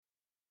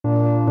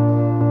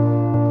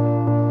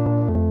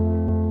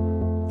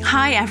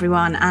Hi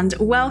everyone, and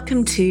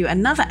welcome to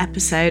another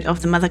episode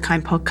of the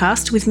Motherkind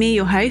podcast with me,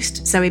 your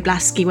host, Zoe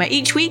Blaski, where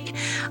each week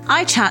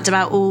I chat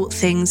about all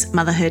things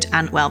motherhood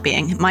and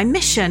well-being. My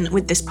mission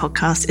with this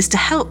podcast is to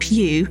help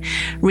you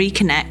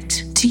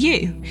reconnect to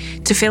you,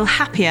 to feel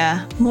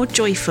happier, more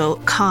joyful,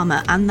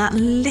 calmer, and that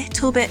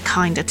little bit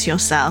kinder to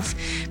yourself.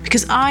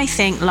 Because I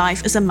think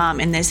life as a mum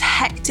in this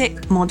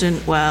hectic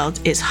modern world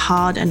is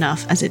hard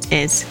enough as it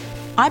is.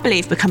 I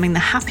believe becoming the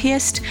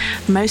happiest,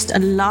 most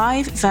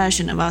alive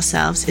version of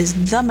ourselves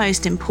is the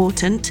most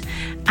important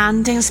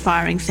and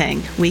inspiring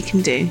thing we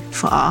can do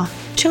for our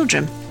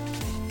children.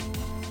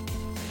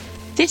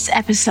 This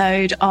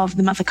episode of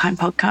the Motherkind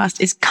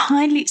podcast is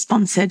kindly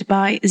sponsored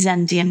by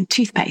Zendium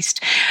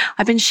toothpaste.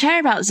 I've been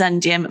sharing about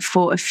Zendium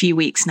for a few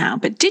weeks now,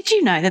 but did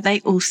you know that they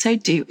also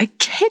do a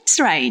kids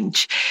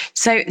range?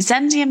 So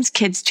Zendium's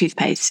kids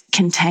toothpaste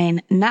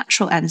contain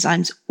natural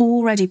enzymes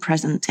already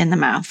present in the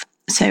mouth.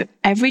 So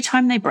every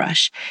time they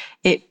brush,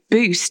 it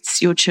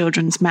boosts your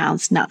children's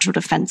mouth's natural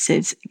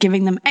defenses,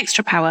 giving them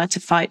extra power to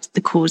fight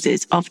the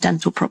causes of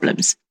dental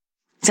problems.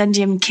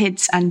 Zendium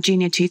Kids and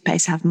Junior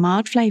toothpaste have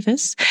mild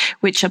flavours,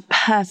 which are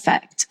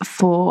perfect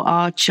for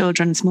our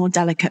children's more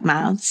delicate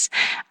mouths.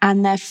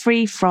 And they're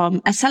free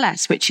from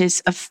SLS, which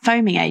is a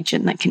foaming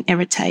agent that can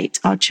irritate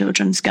our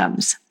children's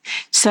gums.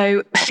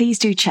 So please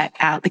do check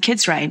out the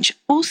kids range.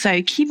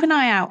 Also, keep an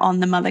eye out on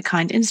the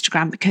Motherkind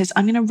Instagram because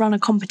I'm going to run a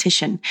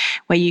competition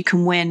where you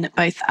can win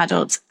both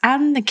adults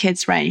and the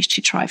kids range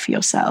to try for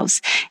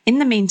yourselves. In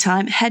the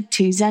meantime, head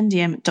to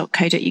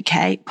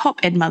zendium.co.uk,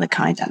 pop in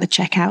Motherkind at the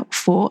checkout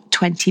for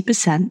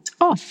 20%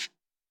 off.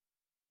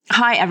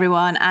 Hi,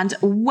 everyone, and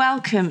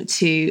welcome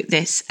to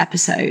this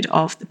episode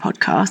of the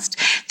podcast.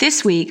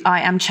 This week,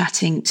 I am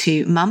chatting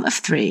to mum of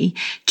three,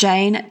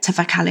 Jane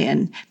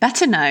Tavakalian,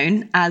 better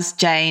known as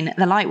Jane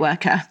the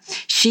Lightworker.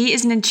 She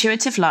is an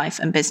intuitive life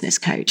and business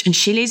coach, and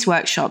she leads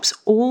workshops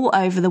all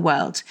over the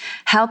world,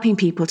 helping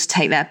people to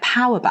take their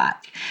power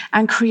back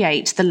and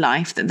create the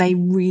life that they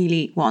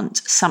really want,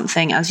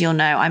 something, as you'll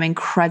know, I'm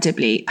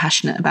incredibly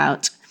passionate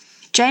about.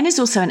 Jane is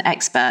also an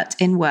expert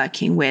in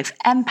working with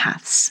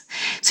empaths.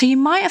 So you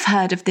might have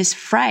heard of this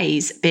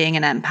phrase, being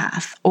an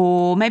empath,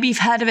 or maybe you've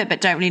heard of it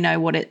but don't really know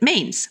what it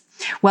means.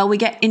 Well, we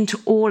get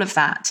into all of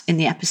that in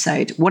the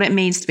episode, what it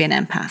means to be an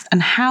empath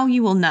and how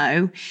you will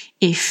know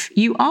if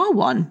you are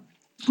one.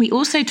 We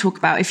also talk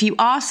about if you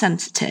are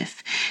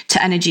sensitive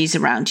to energies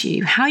around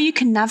you, how you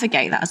can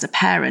navigate that as a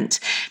parent,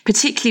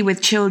 particularly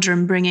with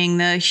children bringing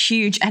the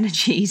huge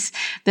energies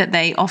that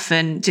they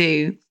often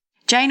do.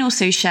 Jane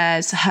also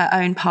shares her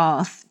own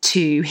path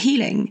to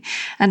healing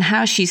and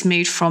how she's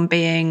moved from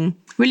being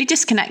really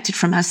disconnected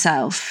from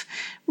herself,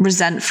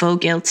 resentful,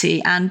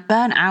 guilty, and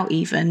burnt out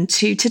even,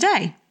 to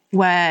today,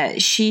 where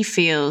she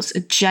feels a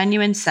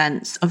genuine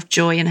sense of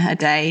joy in her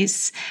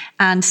days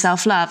and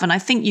self-love. And I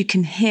think you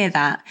can hear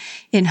that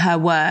in her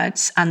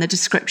words and the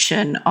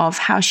description of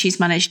how she's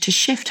managed to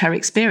shift her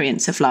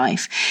experience of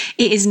life.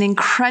 It is an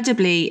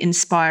incredibly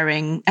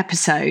inspiring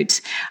episode.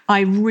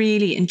 I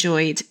really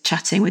enjoyed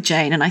chatting with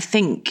Jane, and I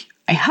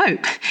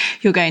hope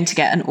you're going to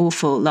get an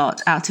awful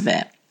lot out of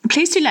it.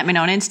 Please do let me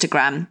know on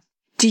Instagram.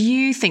 Do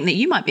you think that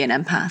you might be an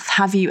empath?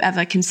 Have you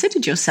ever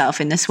considered yourself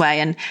in this way?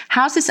 And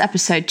how's this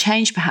episode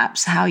changed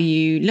perhaps how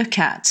you look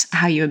at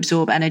how you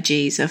absorb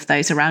energies of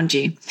those around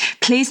you?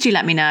 Please do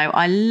let me know.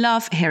 I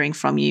love hearing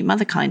from you,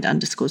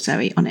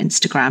 motherkind_Zoe on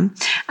Instagram.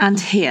 And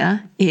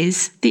here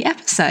is the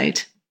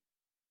episode.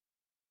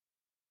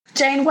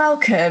 Jane,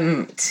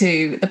 welcome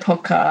to the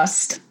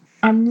podcast.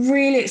 I'm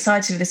really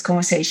excited for this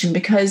conversation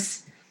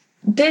because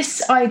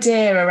this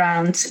idea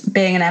around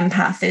being an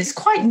empath is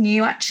quite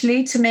new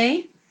actually to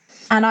me.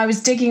 And I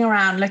was digging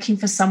around looking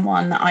for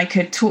someone that I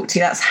could talk to.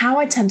 That's how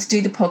I tend to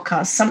do the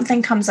podcast.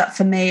 Something comes up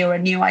for me or a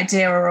new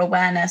idea or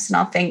awareness, and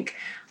I'll think,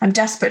 I'm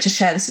desperate to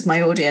share this with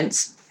my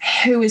audience.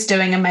 Who is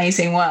doing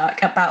amazing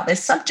work about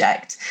this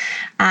subject?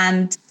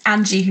 And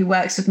Angie, who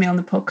works with me on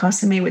the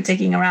podcast, and me were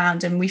digging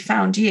around and we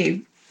found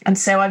you. And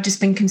so I've just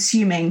been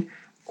consuming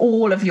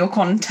all of your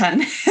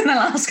content in the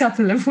last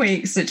couple of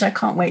weeks, which I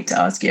can't wait to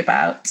ask you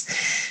about.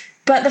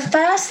 But the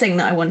first thing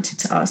that I wanted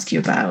to ask you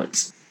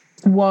about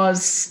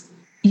was,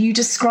 you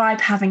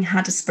describe having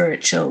had a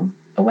spiritual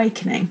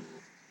awakening.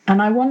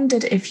 And I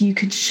wondered if you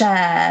could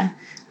share,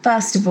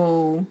 first of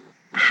all,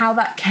 how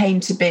that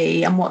came to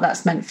be and what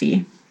that's meant for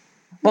you.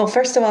 Well,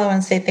 first of all, I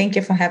want to say thank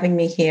you for having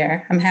me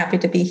here. I'm happy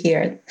to be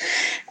here.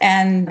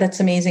 And that's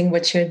amazing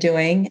what you're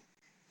doing.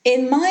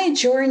 In my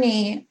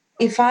journey,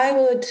 if I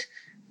would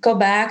go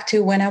back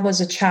to when I was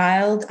a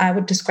child, I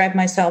would describe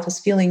myself as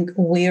feeling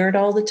weird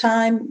all the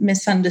time,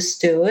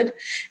 misunderstood,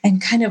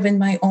 and kind of in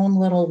my own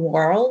little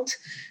world.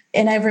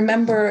 And I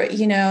remember,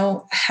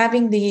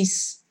 having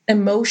these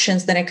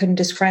emotions that I couldn't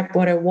describe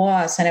what it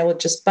was, and I would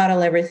just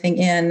bottle everything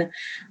in.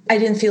 I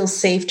didn't feel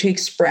safe to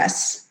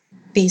express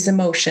these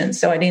emotions.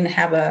 So I didn't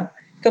have a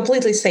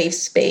completely safe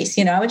space.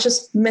 I was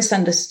just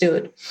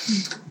misunderstood.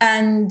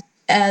 And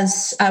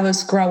as I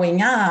was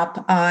growing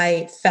up,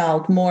 I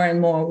felt more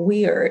and more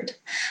weird.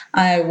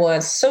 I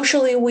was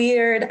socially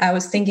weird. I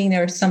was thinking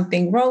there was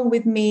something wrong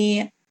with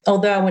me.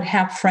 although I would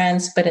have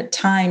friends, but at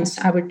times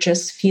I would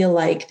just feel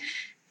like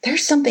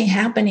there's something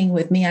happening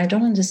with me. I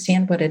don't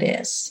understand what it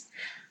is.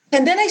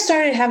 And then I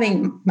started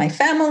having my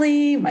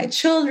family, my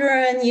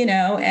children,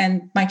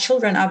 and my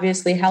children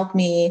obviously helped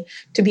me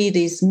to be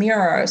these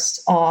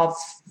mirrors of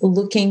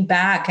looking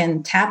back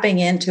and tapping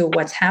into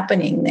what's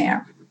happening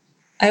there.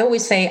 I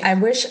always say, I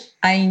wish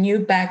I knew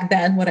back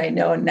then what I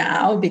know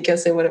now,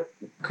 because it would have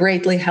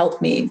greatly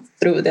helped me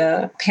through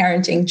the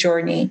parenting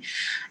journey.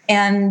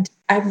 And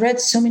I've read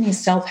so many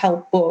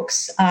self-help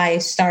books. I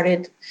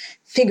started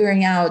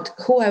figuring out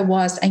who I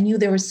was. I knew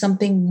there was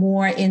something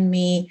more in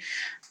me,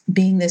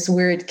 being this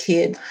weird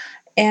kid.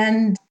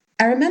 And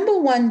I remember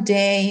one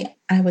day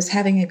I was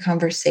having a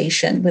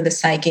conversation with a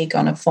psychic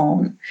on a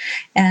phone.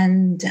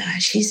 And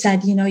she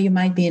said, you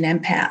might be an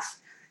empath.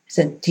 I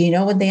said, do you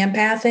know what the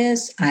empath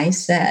is? I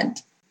said,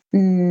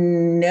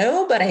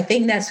 no, but I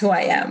think that's who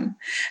I am.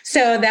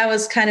 So that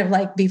was kind of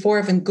like before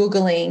even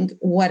Googling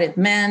what it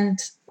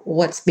meant,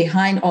 what's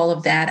behind all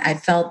of that. I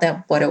felt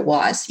that what it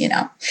was.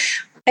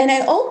 And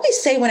I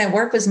always say when I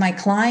work with my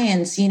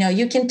clients,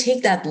 you can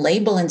take that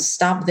label and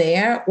stop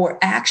there, or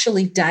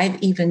actually dive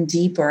even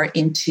deeper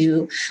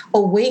into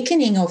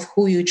awakening of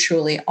who you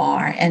truly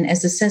are. And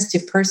as a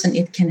sensitive person,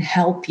 it can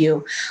help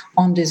you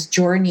on this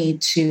journey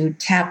to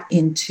tap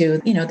into,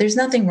 there's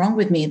nothing wrong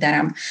with me, that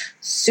I'm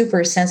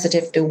super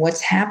sensitive to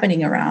what's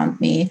happening around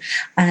me.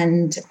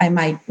 And I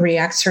might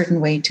react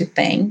certain way to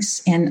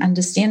things, and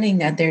understanding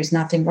that there's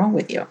nothing wrong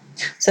with you.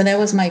 So that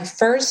was my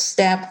first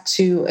step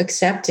to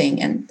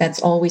accepting, and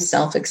that's always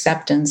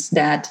self-acceptance,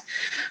 that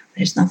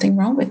there's nothing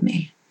wrong with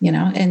me,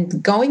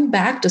 and going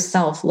back to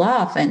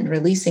self-love and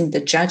releasing the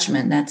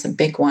judgment. That's a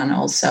big one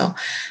also,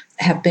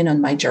 have been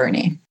on my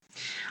journey.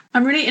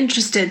 I'm really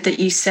interested that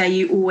you say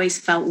you always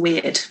felt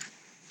weird,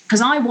 because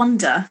I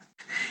wonder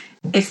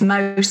if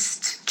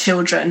most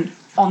children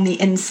on the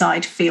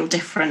inside feel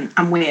different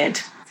and weird.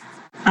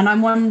 And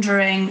I'm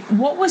wondering,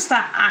 what was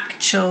that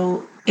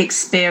actual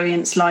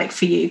experience like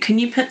for you? Can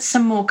you put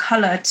some more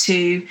color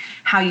to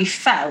how you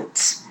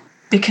felt?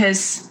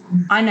 Because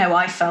I know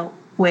I felt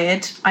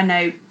weird. I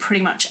know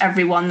pretty much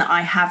everyone that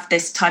I have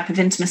this type of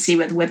intimacy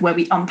with where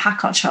we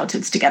unpack our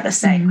childhoods together,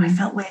 say, I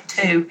felt weird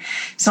too.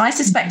 So I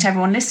suspect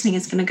everyone listening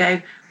is going to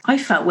go, I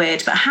felt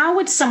weird. But how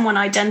would someone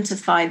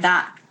identify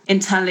that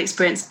internal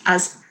experience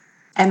as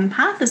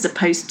empath as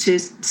opposed to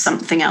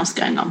something else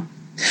going on?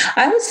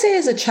 I would say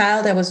as a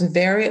child, I was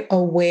very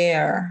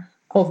aware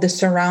of the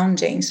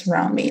surroundings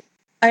around me.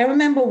 I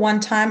remember one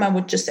time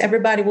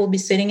everybody will be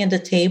sitting at the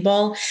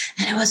table,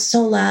 and it was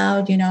so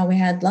loud. We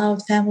had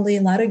loud family,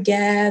 a lot of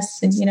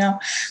guests, and, a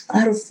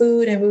lot of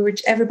food, and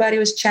everybody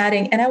was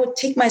chatting. And I would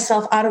take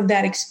myself out of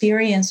that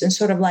experience and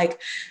sort of like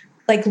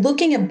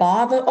looking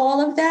above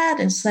all of that.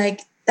 And it's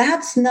like,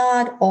 that's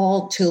not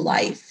all to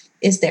life.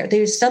 Is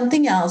there's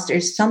something else,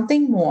 there's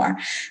something more.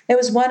 It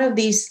was one of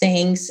these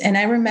things. And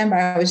I remember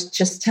I was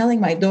just telling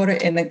my daughter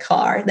in the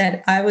car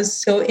that I was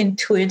so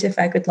intuitive,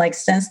 I could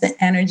sense the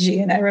energy.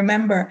 And I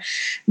remember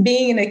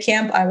being in a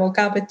camp, I woke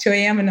up at 2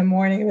 a.m. in the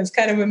morning. It was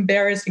kind of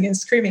embarrassing and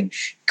screaming,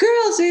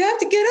 girls, we have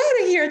to get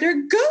out of here. There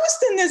are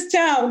ghosts in this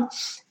town.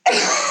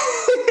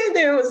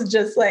 There was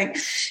just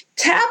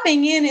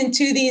tapping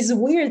into these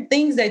weird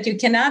things that you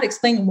cannot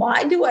explain.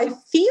 Why do I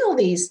feel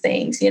these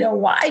things?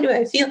 Why do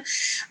I feel?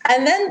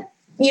 And then,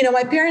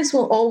 my parents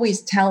will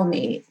always tell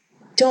me,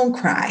 don't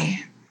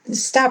cry.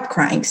 Stop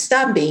crying.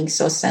 Stop being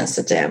so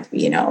sensitive.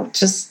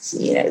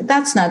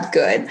 That's not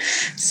good.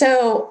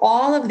 So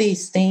all of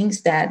these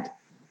things that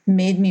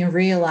made me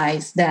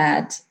realize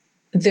that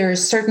there are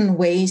certain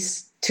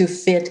ways to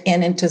fit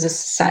into the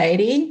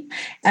society.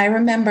 I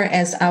remember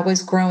as I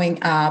was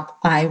growing up,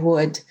 I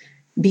would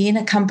be in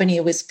a company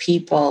with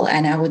people,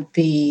 and I would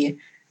be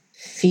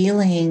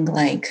feeling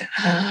like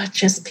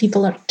just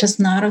people are just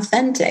not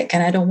authentic,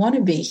 and I don't want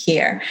to be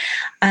here.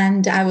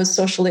 And I was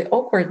socially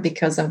awkward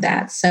because of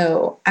that.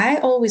 So I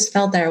always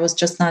felt that I was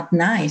just not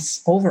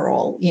nice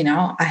overall.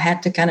 I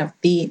had to kind of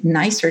be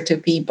nicer to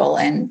people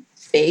and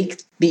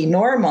fake be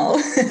normal.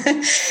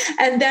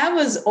 And that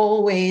was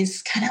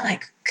always kind of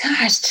like,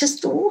 gosh,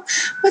 just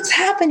what's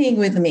happening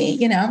with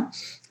me,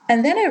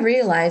 And then I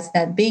realized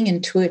that being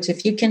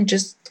intuitive, you can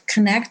just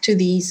connect to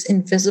these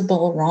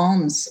invisible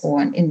realms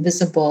or an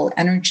invisible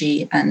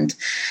energy and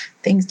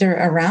things that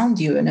are around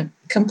you in a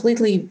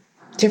completely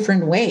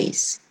different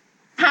ways.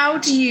 How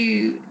do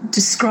you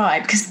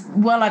describe, because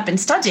I've been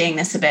studying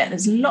this a bit,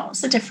 there's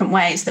lots of different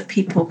ways that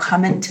people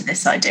come into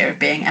this idea of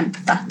being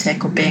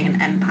empathetic or being an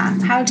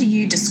empath. How do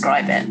you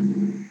describe it?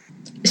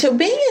 So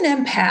being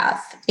an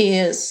empath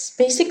is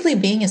basically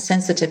being a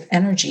sensitive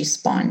energy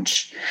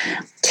sponge,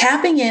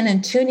 tapping in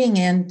and tuning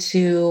in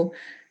to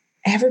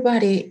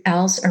everybody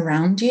else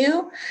around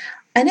you.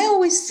 And I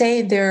always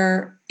say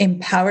there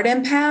empowered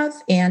empath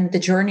and the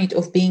journey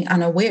of being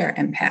unaware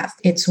empath.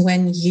 It's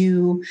when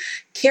you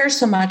care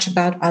so much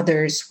about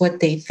others, what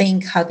they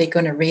think, how they're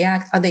going to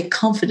react. Are they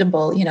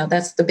comfortable?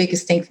 That's the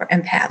biggest thing for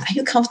empath. Are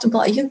you comfortable?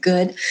 Are you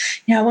good?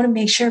 I want to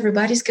make sure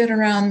everybody's good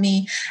around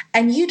me.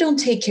 And you don't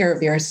take care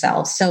of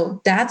yourself.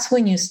 So that's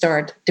when you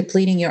start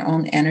depleting your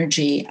own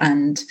energy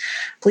and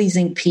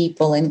pleasing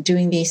people and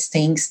doing these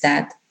things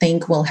that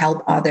think will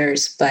help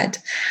others, but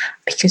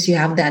because you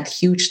have that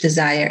huge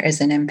desire as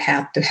an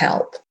empath to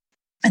help.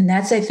 And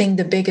that's, I think,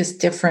 the biggest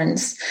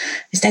difference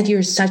is that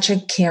you're such a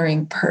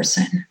caring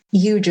person.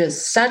 You're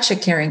just such a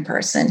caring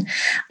person.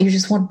 You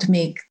just want to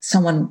make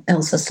someone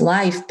else's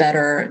life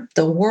better,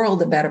 the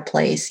world a better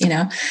place,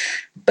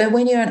 But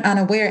when you're an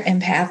unaware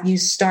empath, you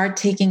start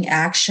taking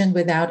action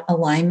without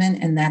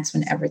alignment, and that's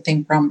when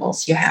everything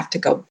crumbles. You have to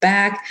go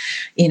back,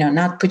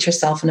 not put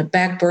yourself on a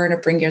back burner,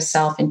 bring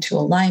yourself into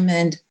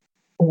alignment,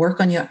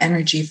 work on your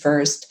energy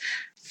first,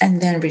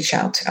 and then reach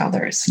out to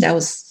others. That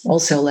was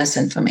also a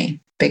lesson for me.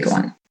 Big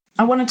one.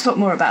 I want to talk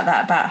more about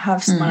that, about how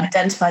someone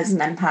identifies an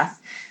empath,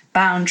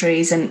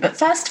 boundaries. But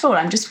first of all,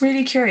 I'm just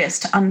really curious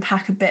to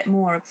unpack a bit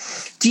more.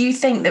 Do you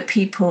think that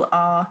people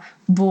are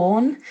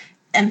born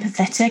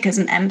empathetic as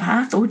an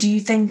empath, or do you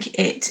think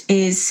it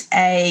is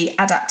a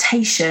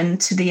adaptation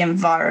to the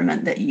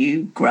environment that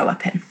you grow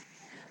up in?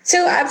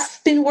 So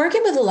I've been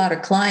working with a lot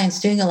of clients,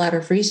 doing a lot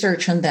of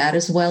research on that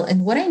as well.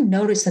 And what I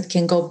noticed that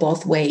can go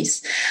both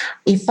ways.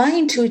 If I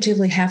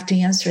intuitively have to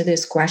answer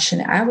this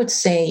question, I would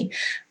say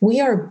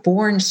we are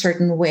born a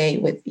certain way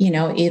with,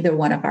 either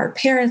one of our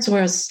parents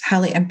was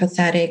highly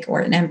empathetic or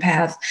an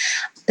empath.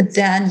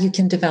 Then you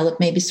can develop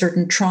maybe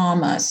certain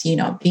traumas,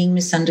 being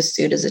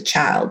misunderstood as a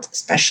child,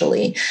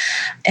 especially.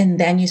 And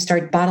then you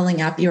start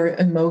bottling up your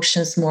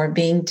emotions more,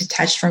 being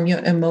detached from your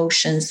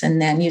emotions.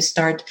 And then you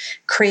start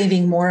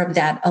craving more of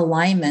that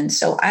alignment.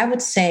 So I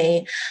would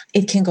say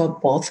it can go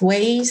both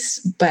ways,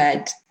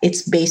 but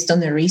it's based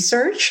on the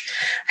research.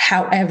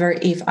 However,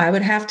 if I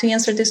would have to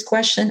answer this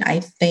question,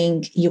 I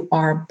think you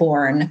are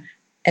born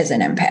as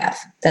an empath.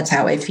 That's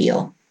how I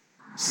feel.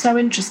 So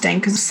interesting,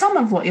 because some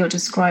of what you're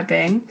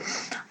describing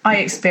I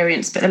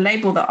experienced, but the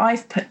label that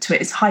I've put to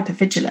it is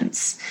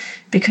hypervigilance,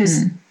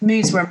 because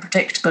moods were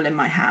unpredictable in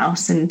my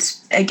house. And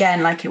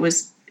again, like, it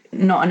was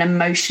not an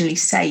emotionally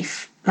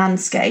safe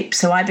landscape.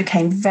 So I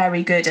became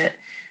very good at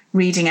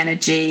reading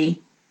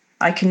energy.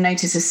 I can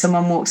notice if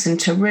someone walks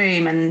into a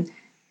room, and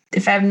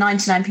if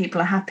 99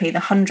 people are happy, the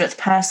 100th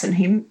person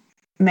who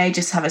may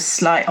just have a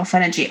slight off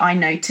energy, I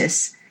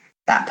notice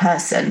that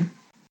person.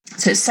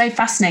 So it's so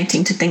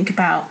fascinating to think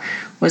about,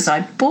 was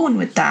I born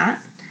with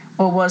that,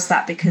 or was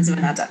that because of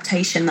an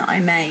adaptation that I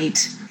made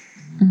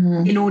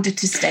in order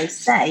to stay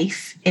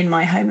safe in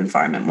my home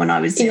environment when I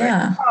was 0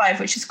 to 5,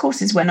 which of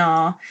course is when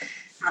our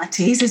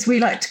teas, as we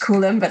like to call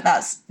them, but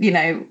that's,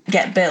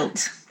 get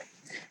built.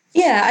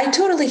 Yeah, I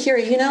totally hear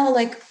you.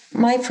 Like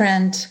my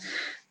friend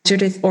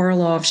Judith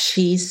Orloff,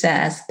 she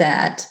says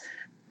that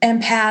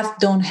empaths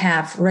don't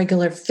have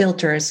regular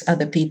filters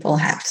other people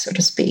have, so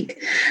to speak.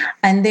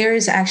 And there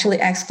is actually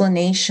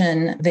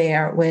explanation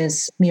there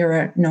with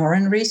mirror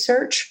neuron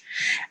research.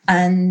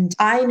 And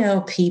I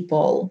know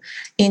people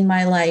in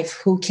my life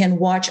who can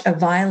watch a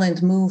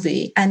violent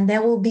movie and they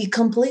will be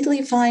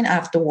completely fine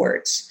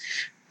afterwards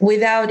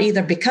without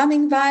either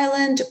becoming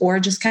violent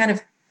or just kind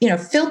of,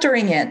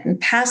 filtering it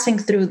and passing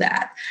through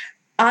that.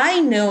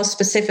 I know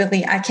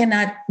specifically I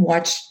cannot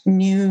watch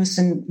news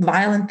and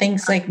violent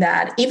things like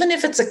that. Even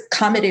if it's a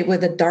comedy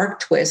with a dark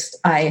twist,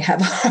 I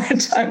have a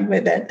hard time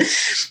with it.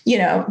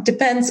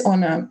 Depends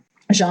on a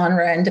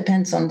genre and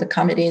depends on the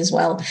comedy as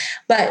well.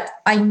 But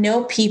I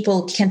know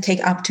people can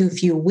take up to a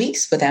few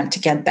weeks for them to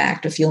get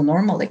back to feel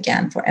normal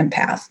again for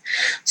empath.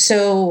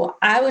 So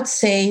I would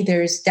say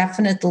there's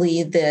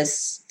definitely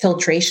this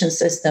filtration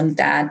system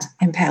that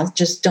empaths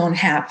just don't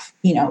have.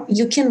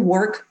 You can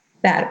work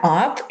that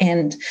up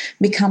and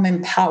become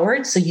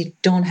empowered so you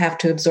don't have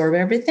to absorb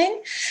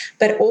everything.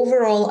 But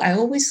overall, I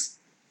always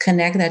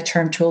connect that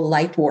term to a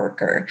light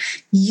worker.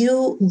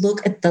 You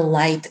look at the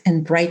light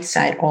and bright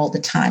side all the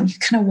time. You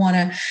kind of want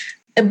to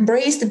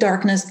embrace the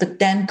darkness, but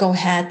then go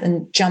ahead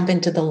and jump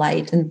into the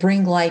light and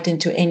bring light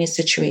into any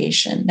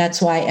situation.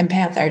 That's why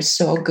empaths are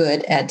so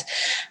good at,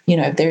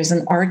 if there's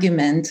an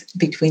argument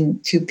between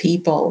two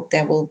people,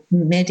 that will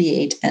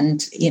mediate and,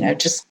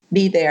 just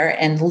be there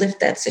and lift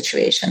that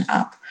situation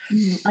up.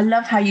 I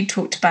love how you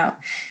talked about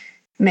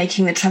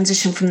making the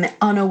transition from the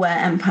unaware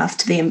empath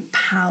to the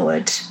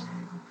empowered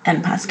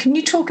empath. Can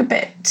you talk a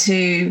bit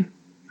to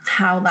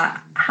how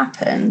that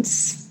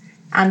happens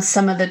and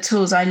some of the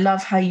tools? I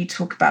love how you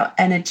talk about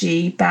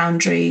energy,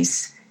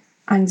 boundaries,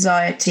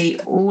 anxiety.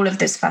 All of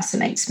this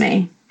fascinates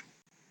me.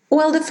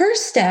 Well, the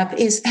first step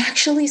is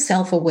actually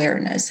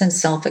self-awareness and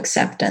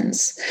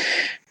self-acceptance.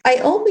 I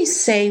always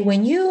say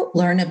when you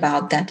learn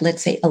about that,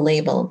 let's say a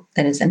label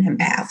that is an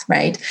empath,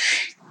 right?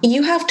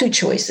 You have two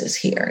choices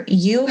here.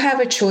 You have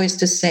a choice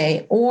to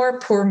say, or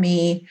poor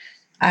me,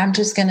 I'm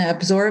just going to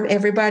absorb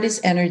everybody's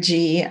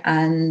energy.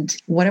 And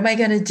what am I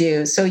going to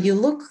do? So you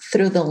look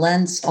through the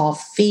lens of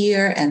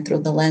fear and through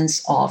the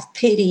lens of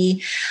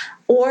pity,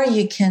 or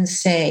you can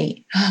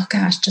say, oh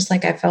gosh, just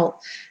like I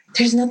felt,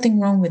 there's nothing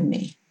wrong with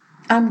me.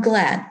 I'm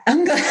glad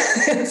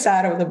it's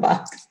out of the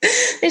box.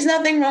 There's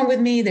nothing wrong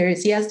with me.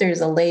 There's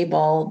a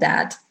label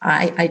that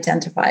I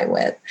identify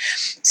with.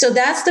 So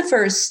that's the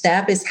first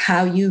step, is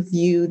how you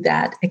view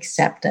that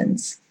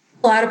acceptance.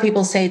 A lot of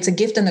people say it's a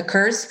gift and a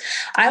curse.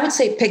 I would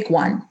say pick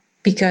one,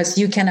 because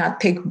you cannot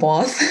pick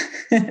both.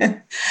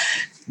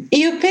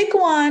 You pick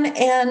one,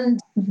 and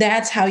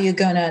that's how you're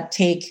going to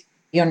take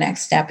your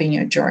next step in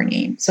your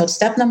journey. So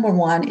step number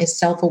one is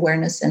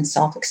self-awareness and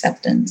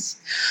self-acceptance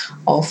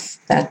of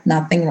that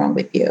nothing wrong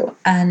with you.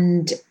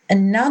 And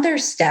another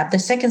step, the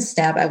second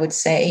step, I would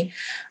say,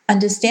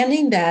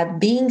 understanding that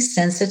being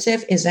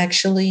sensitive is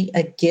actually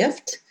a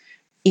gift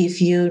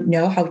if you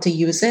know how to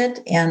use it.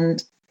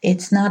 And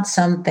it's not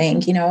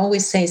something, I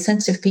always say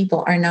sensitive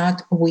people are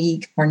not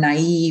weak or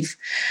naive.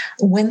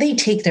 When they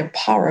take their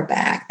power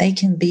back, they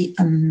can be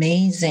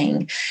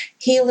amazing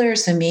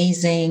healers,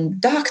 amazing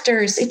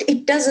doctors.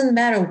 It doesn't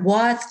matter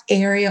what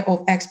area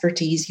of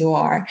expertise you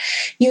are.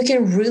 You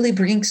can really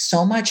bring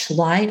so much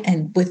light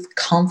and with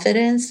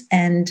confidence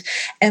and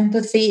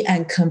empathy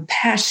and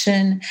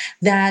compassion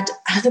that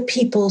other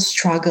people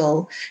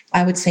struggle,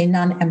 I would say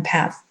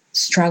non-empath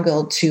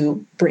struggle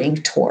to bring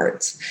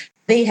towards.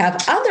 They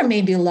have other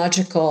maybe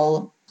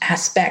logical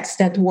aspects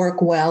that work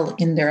well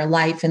in their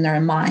life, in their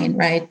mind,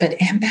 right? But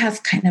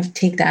empaths kind of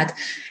take that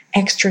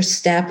extra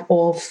step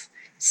of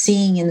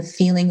seeing and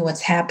feeling what's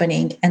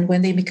happening. And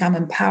when they become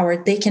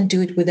empowered, they can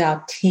do it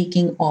without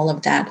taking all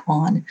of that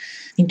on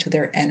into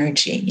their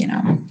energy,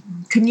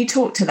 Can you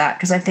talk to that?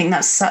 Because I think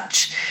that's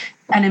such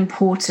an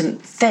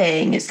important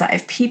thing, is that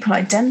if people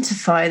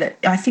identify that,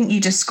 I think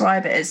you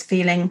describe it as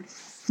feeling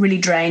really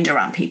drained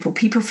around people.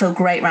 People feel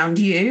great around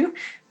you,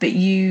 but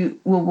you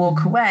will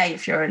walk away,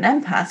 if you're an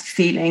empath,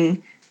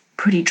 feeling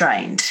pretty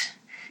drained.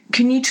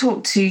 Can you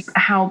talk to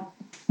how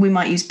we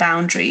might use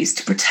boundaries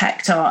to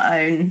protect our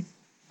own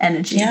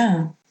energy?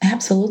 Yeah,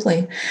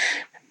 absolutely.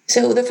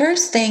 So the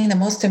first thing, the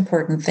most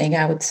important thing,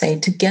 I would say,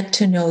 to get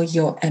to know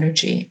your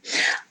energy.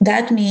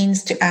 That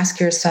means to ask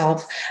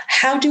yourself,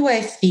 how do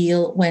I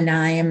feel when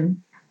I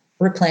am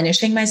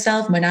replenishing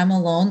myself, when I'm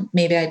alone?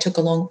 Maybe I took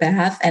a long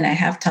bath and I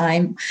have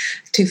time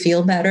to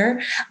feel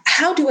better.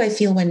 How do I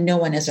feel when no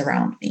one is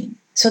around me?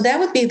 So that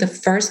would be the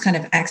first kind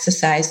of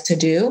exercise to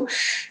do,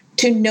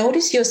 to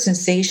notice your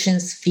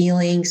sensations,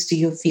 feelings. Do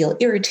you feel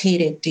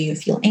irritated? Do you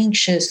feel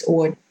anxious?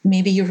 Or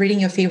maybe you're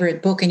reading your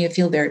favorite book and you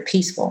feel very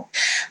peaceful.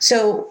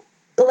 So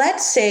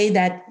let's say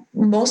that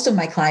most of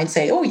my clients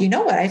say, oh, you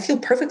know what? I feel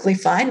perfectly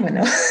fine when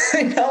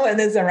no one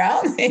is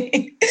around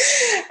me.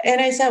 And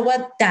I said,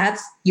 well,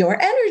 that's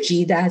your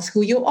energy. That's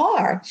who you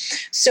are.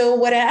 So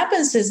what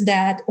happens is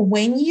that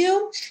when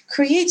you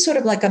create sort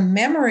of like a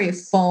memory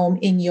foam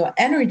in your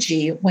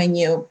energy, when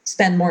you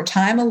spend more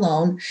time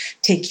alone,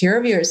 take care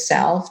of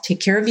yourself, take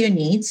care of your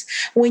needs,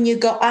 when you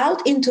go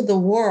out into the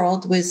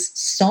world with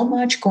so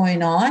much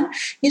going on,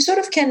 you sort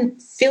of can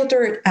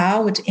filter it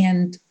out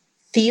and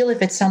feel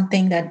if it's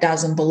something that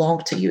doesn't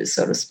belong to you,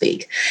 so to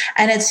speak.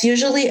 And it's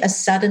usually a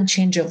sudden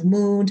change of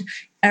mood.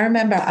 I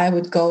remember I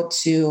would go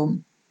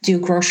to do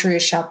grocery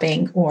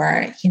shopping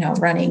or,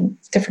 running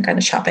different kind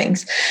of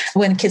shoppings.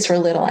 When kids were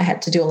little, I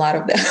had to do a lot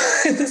of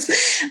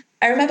those.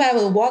 I remember I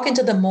would walk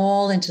into the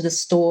mall, into the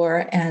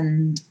store,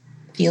 and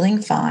feeling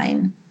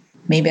fine.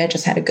 Maybe I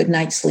just had a good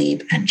night's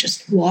sleep, and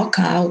just walk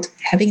out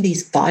having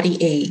these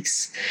body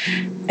aches,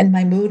 and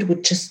my mood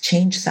would just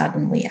change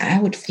suddenly. I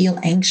would feel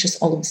anxious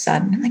all of a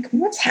sudden. I'm like,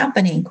 what's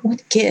happening?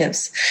 What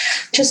gives?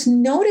 Just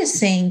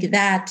noticing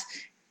that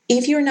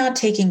if you're not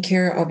taking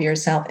care of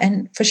yourself,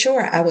 and for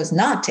sure, I was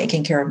not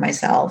taking care of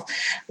myself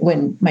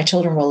when my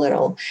children were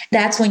little,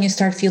 that's when you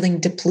start feeling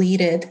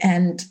depleted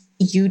and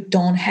you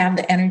don't have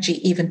the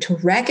energy even to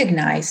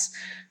recognize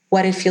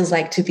what it feels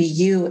like to be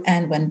you,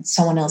 and when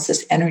someone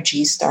else's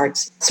energy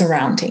starts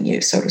surrounding you,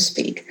 so to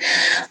speak.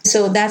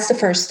 So that's the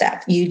first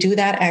step. You do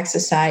that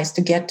exercise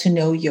to get to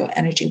know your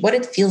energy, what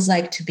it feels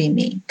like to be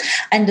me.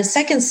 And the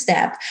second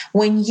step,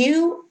 when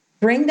you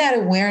bring that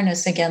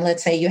awareness again,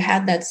 let's say you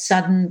had that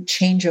sudden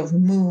change of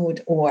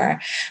mood, or,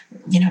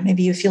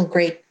 maybe you feel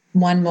great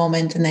one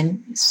moment and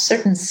then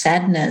certain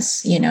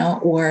sadness,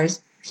 or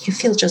you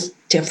feel just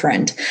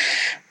different.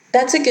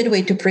 That's a good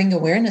way to bring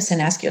awareness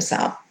and ask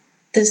yourself,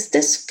 does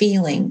this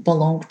feeling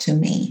belong to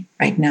me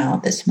right now,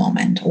 this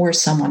moment, or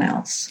someone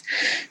else?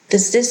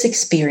 Does this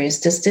experience,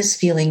 does this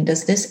feeling,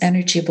 does this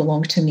energy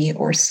belong to me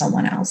or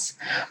someone else?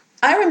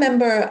 I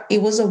remember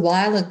it was a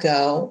while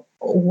ago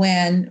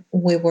when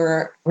we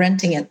were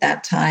renting at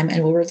that time,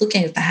 and we were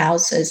looking at the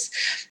houses,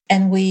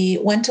 and we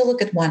went to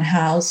look at one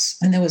house,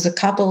 and there was a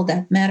couple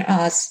that met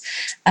us,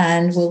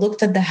 and we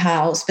looked at the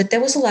house, but there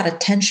was a lot of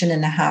tension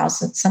in the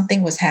house, and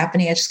something was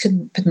happening. I just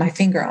couldn't put my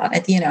finger on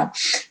it,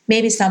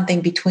 maybe something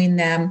between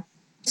them.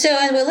 So,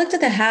 and we looked at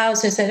the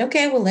house. I said,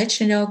 okay, we'll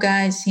let you know,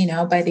 guys,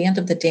 by the end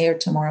of the day or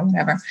tomorrow,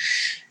 whatever.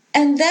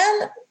 And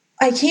then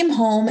I came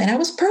home and I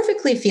was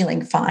perfectly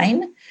feeling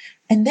fine.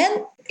 And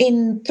then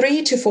in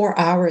 3 to 4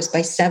 hours,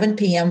 by 7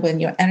 p.m., when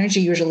your energy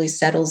usually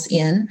settles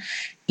in,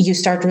 you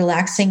start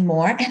relaxing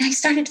more. And I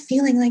started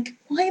feeling like,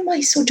 why am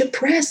I so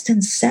depressed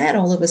and sad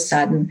all of a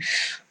sudden?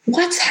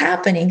 What's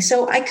happening?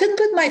 So I couldn't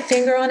put my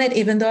finger on it,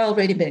 even though I've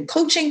already been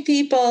coaching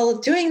people,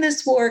 doing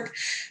this work.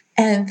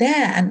 And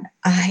then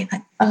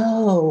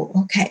oh,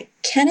 okay.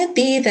 Can it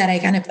be that I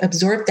kind of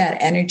absorbed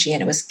that energy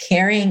and it was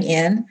carrying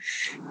in?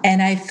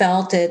 And I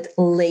felt it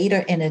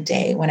later in a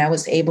day when I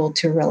was able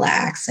to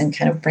relax and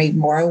kind of bring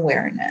more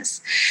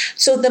awareness.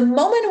 So the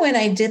moment when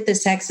I did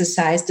this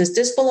exercise, does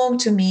this belong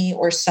to me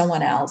or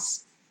someone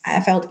else?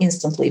 I felt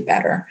instantly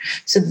better.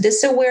 So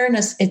this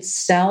awareness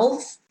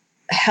itself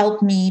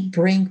helped me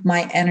bring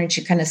my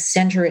energy, kind of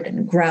center it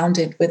and ground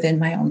it within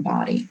my own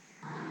body.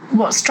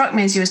 What struck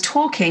me as you was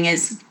talking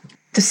is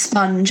the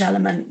sponge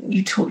element.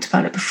 You talked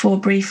about it before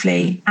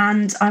briefly.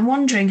 And I'm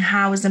wondering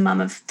how, as a mum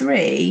of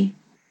 3,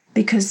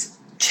 because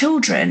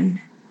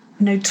children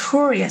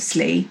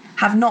notoriously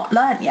have not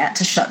learnt yet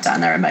to shut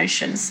down their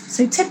emotions.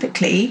 So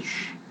typically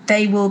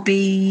they will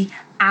be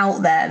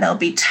out there. They'll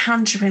be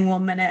tantruming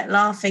 1 minute,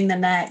 laughing the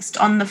next,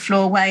 on the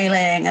floor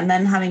wailing, and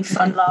then having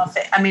fun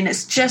laughing. I mean,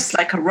 it's just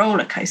like a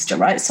roller coaster,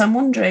 right? So I'm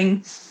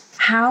wondering,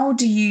 how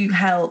do you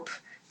help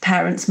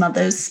parents,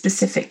 mothers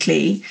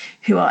specifically,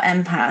 who are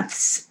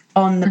empaths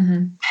on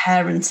the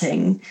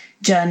parenting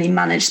journey,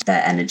 manage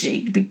their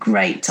energy? It'd be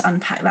great to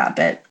unpack that a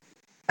bit.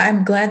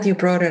 I'm glad you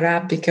brought it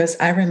up because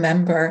I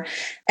remember,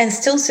 and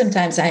still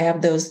sometimes I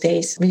have those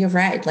days. You're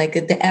right. Like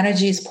the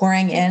energy is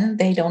pouring in.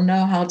 They don't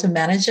know how to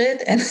manage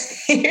it. And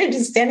you're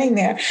just standing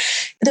there.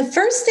 The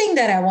first thing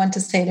that I want to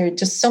say, there are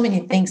just so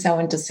many things I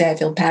want to say. I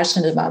feel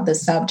passionate about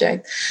this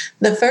subject.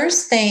 The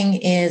first thing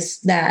is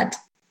that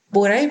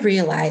what I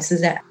realize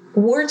is that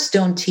words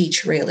don't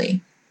teach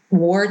really.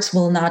 Words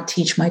will not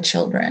teach my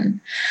children.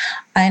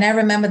 And I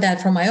remember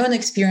that from my own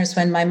experience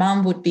when my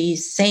mom would be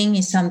saying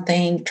me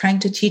something, trying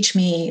to teach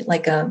me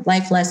like a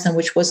life lesson,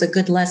 which was a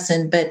good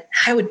lesson, but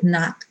I would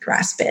not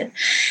grasp it.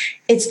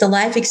 It's the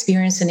life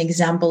experience and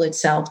example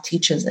itself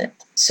teaches it.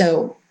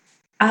 So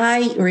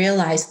I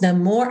realize the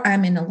more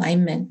I'm in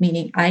alignment,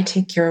 meaning I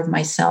take care of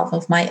myself,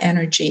 of my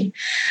energy,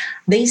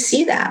 they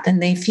see that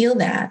and they feel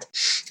that.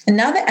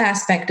 Another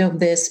aspect of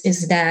this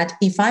is that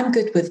if I'm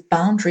good with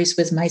boundaries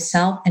with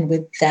myself and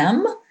with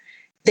them,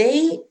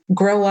 they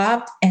grow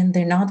up and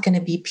they're not going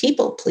to be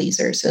people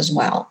pleasers as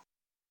well.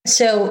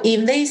 So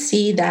if they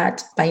see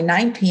that by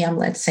 9 p.m.,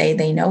 let's say,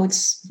 they know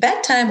it's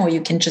bedtime or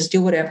you can just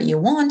do whatever you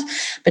want,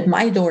 but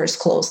my door is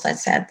closed,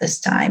 let's say, at this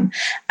time,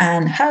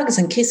 and hugs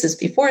and kisses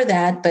before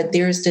that, but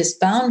there's this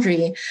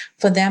boundary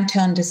for them to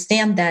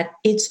understand that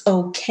it's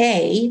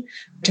okay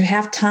to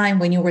have time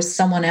when you're with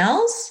someone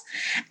else,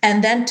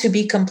 and then to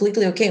be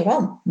completely okay.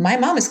 Well, my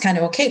mom is kind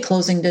of okay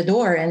closing the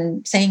door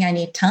and saying I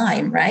need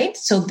time, right?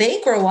 So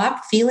they grow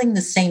up feeling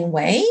the same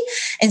way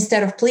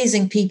instead of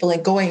pleasing people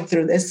and going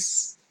through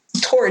this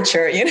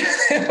torture,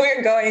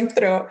 we're going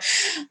through.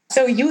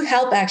 So you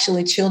help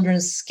actually children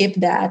skip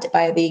that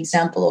by the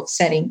example of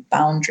setting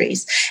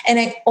boundaries. And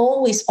I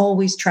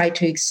always try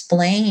to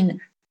explain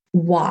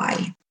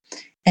why.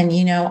 And,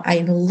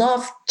 I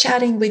love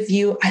chatting with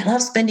you. I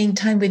love spending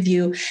time with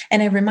you.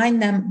 And I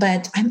remind them,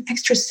 but I'm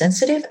extra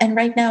sensitive. And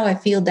right now I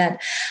feel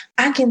that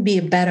I can be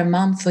a better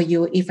mom for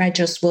you if I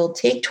just will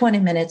take 20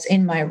 minutes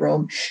in my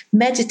room,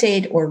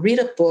 meditate or read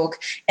a book,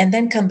 and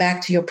then come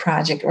back to your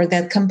project, or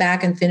then come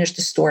back and finish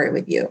the story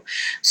with you.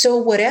 So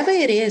whatever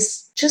it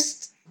is,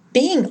 just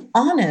being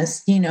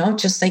honest,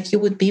 just like you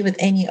would be with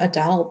any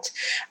adult,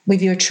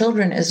 with your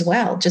children as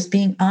well, just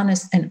being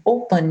honest and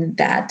open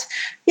that,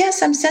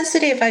 yes, I'm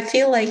sensitive. I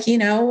feel like,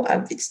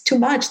 it's too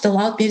much. The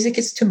loud music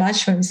is too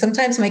much for me.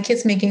 Sometimes my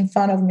kids making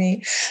fun of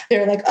me.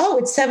 They're like, oh,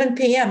 it's 7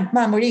 p.m.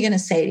 Mom, what are you going to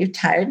say? You're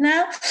tired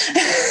now?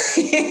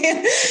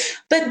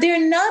 But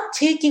they're not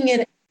taking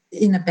it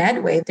in a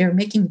bad way. They're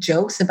making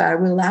jokes about it.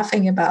 We're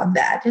laughing about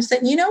that. They said,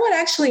 you know what?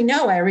 Actually,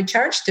 no, I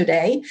recharged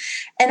today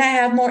and I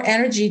have more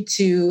energy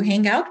to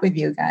hang out with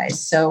you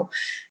guys. So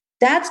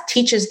that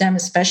teaches them,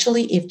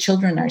 especially if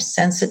children are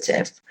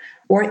sensitive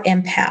or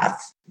empath.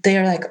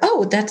 They're like,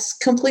 oh, that's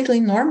completely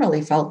normal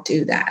if I'll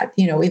do that,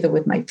 either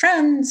with my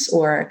friends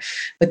or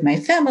with my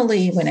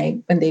family.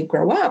 When they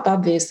grow up,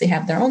 obviously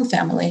have their own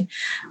family,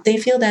 they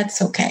feel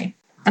that's okay.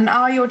 And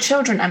are your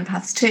children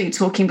empaths too?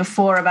 Talking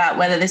before about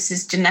whether this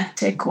is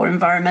genetic or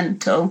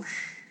environmental.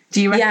 Do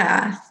you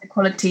recognize the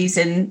qualities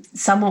in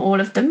some or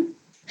all of them?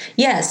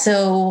 Yeah.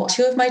 So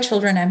 2 of my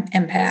children are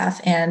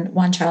empath and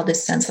 1 child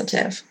is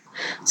sensitive.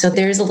 So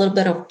there's a little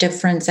bit of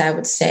difference, I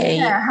would say.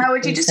 Yeah. How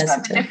would you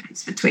describe the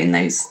difference between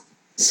those?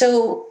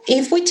 So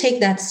if we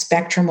take that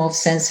spectrum of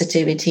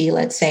sensitivity,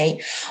 let's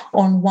say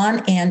on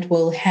one end,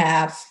 we'll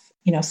have,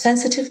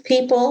 sensitive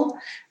people,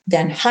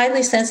 then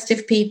highly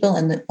sensitive people,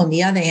 and on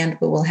the other end,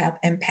 we will have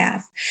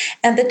empath.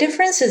 And the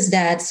difference is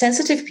that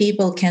sensitive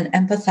people can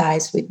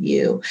empathize with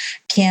you,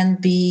 can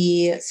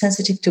be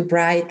sensitive to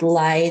bright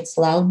lights,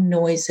 loud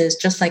noises,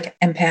 just like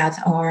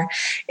empath are.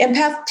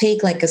 Empath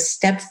take like a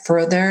step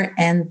further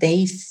and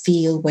they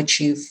feel what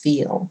you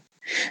feel.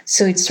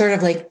 So it's sort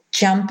of like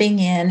jumping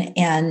in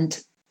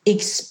and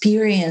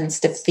experience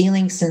the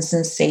feelings and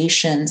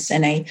sensations.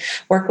 And I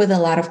work with a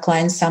lot of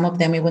clients. Some of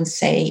them even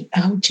say,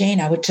 "Oh,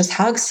 Jane, I would just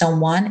hug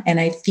someone and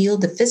I feel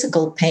the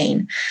physical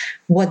pain,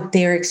 what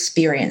they're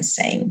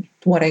experiencing,"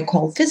 what I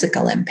call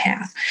physical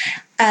empath.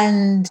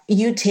 And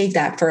you take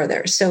that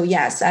further. So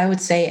yes, I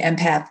would say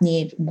empath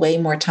need way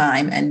more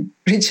time and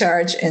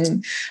recharge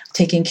and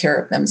taking care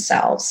of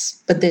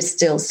themselves, but they're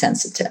still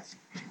sensitive.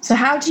 So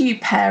how do you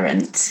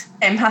parent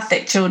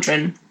empathic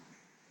children?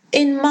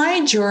 In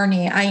my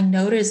journey, I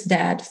noticed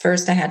that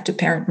first I had to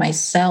parent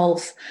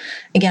myself.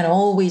 Again,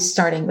 always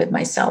starting with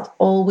myself,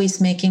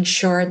 always making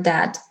sure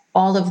that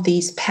all of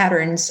these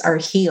patterns are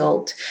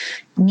healed,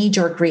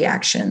 knee-jerk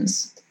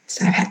reactions.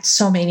 So I've had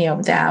so many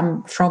of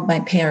them from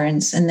my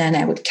parents. And then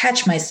I would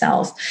catch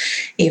myself.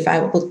 If I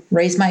would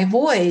raise my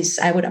voice,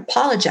 I would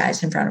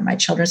apologize in front of my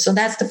children. So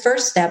that's the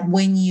first step.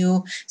 When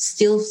you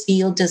still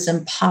feel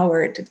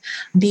disempowered,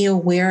 be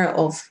aware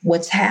of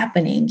what's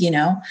happening,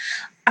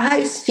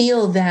 I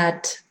feel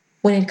that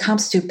when it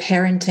comes to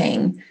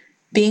parenting,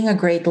 being a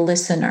great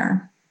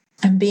listener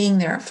and being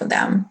there for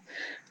them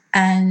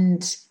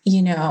and,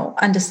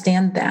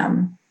 understand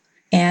them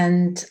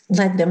and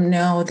let them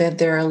know that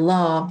they're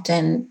loved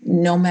and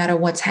no matter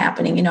what's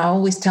happening. I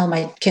always tell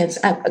my kids,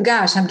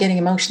 gosh, I'm getting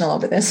emotional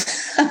over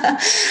this.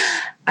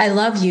 I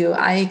love you.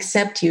 I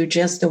accept you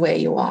just the way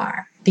you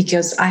are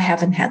because I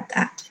haven't had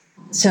that.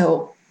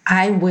 So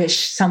I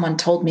wish someone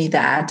told me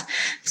that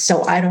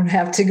so I don't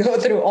have to go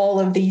through all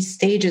of these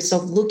stages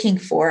of looking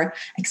for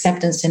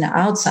acceptance in the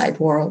outside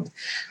world.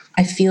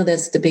 I feel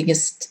that's the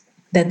biggest,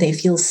 that they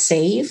feel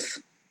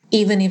safe.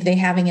 Even if they're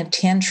having a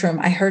tantrum,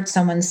 I heard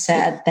someone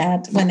said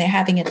that when they're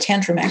having a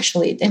tantrum,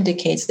 actually, it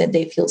indicates that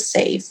they feel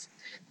safe.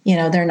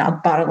 They're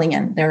not bottling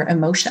in their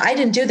emotion. I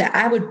didn't do that.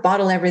 I would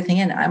bottle everything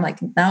in. I'm like,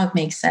 now it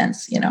makes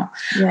sense,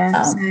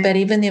 Yes. But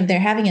even if they're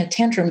having a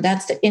tantrum,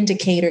 that's the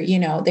indicator,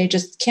 they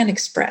just can't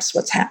express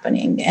what's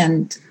happening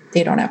and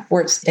they don't have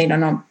words. They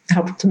don't know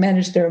how to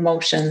manage their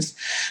emotions.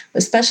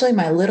 Especially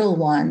my little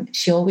one,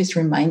 she always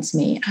reminds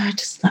me,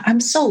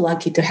 I'm so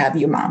lucky to have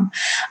you, Mom.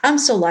 I'm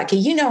so lucky.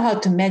 You know how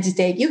to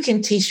meditate. You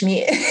can teach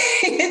me.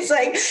 It's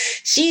like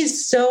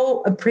she's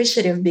so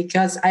appreciative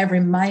because I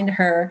remind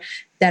her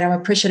that I'm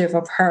appreciative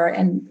of her.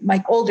 And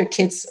my older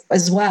kids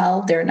as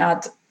well, they're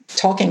not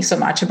talking so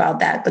much about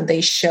that, but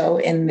they show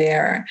in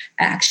their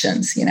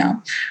actions,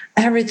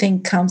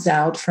 Everything comes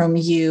out from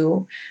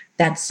you.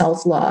 That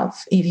self-love.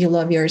 If you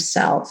love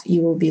yourself,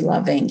 you will be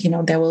loving,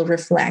 that will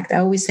reflect. I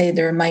always say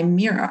they're my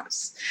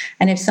mirrors.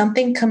 And if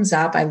something comes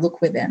up, I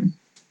look within.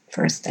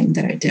 First thing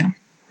that I do.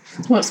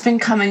 What's been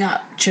coming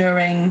up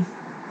during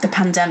the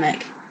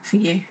pandemic for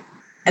you?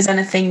 Has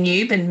anything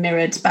new been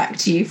mirrored back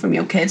to you from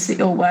your kids that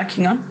you're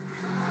working on?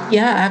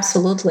 Yeah,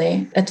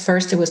 absolutely. At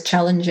first it was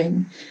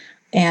challenging.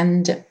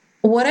 And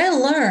what I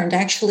learned,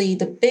 actually,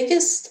 the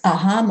biggest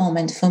aha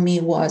moment for me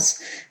was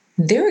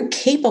they're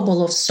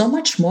capable of so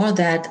much more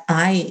that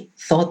I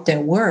thought they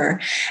were.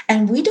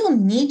 And we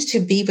don't need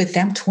to be with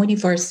them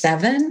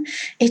 24/7.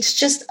 It's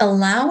just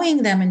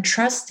allowing them and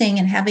trusting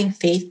and having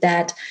faith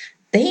that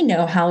they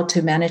know how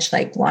to manage,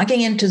 like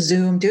logging into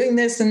Zoom, doing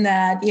this and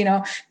that,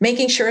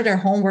 making sure their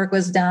homework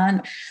was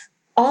done.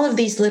 All of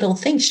these little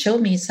things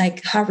showed me it's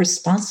like how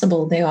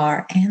responsible they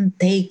are and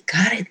they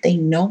got it. They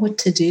know what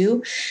to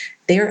do.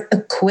 They're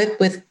equipped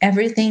with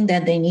everything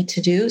that they need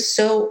to do.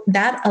 So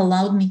that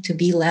allowed me to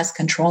be less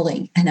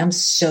controlling. And I'm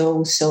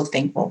so, so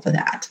thankful for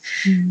that.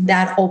 Mm-hmm.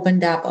 That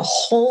opened up a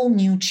whole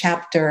new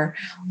chapter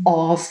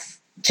of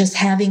just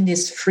having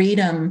this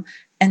freedom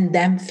and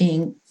them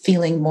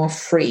feeling more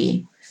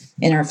free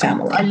in our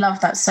family. I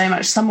love that so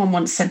much. Someone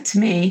once said to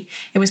me,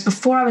 it was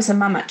before I was a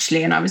mum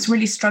actually, and I was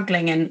really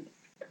struggling in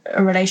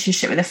a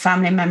relationship with a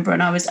family member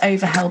and I was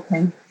over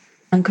helping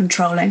and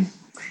controlling.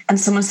 And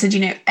someone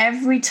said,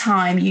 every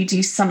time you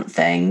do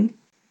something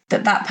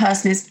that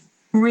person is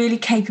really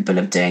capable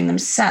of doing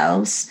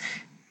themselves,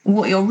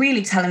 what you're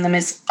really telling them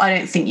is, I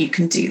don't think you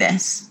can do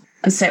this.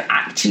 And so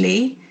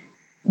actually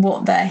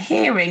what they're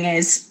hearing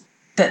is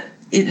that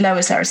it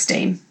lowers their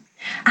esteem.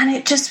 And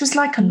it just was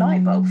like a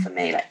light bulb for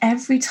me. Like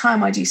every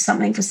time I do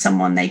something for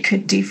someone they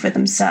could do for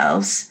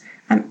themselves,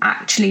 I'm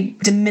actually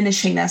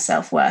diminishing their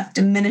self-worth,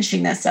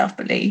 diminishing their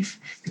self-belief.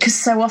 Because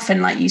so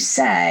often, like you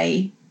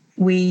say,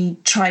 we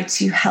try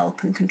to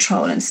help and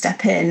control and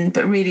step in.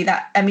 But really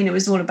it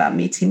was all about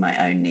meeting my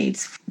own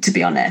needs, to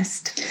be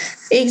honest.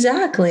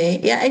 Exactly.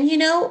 Yeah.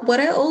 And what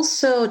I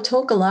also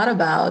talk a lot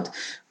about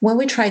when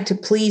we try to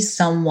please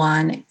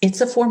someone,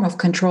 it's a form of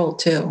control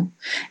too.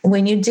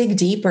 When you dig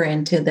deeper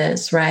into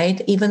this,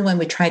 right? Even when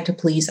we try to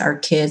please our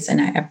kids,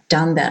 and I have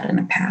done that in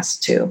the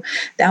past too,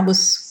 that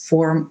was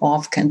form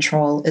of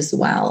control as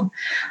well.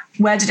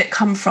 Where did it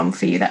come from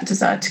for you, that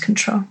desire to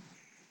control?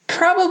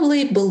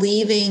 Probably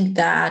believing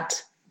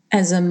that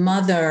as a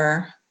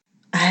mother,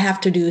 I have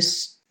to do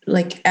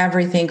like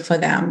everything for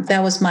them.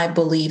 That was my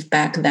belief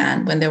back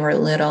then when they were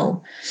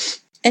little.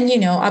 And,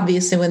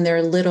 obviously when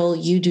they're little,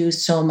 you do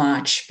so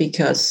much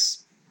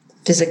because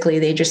physically,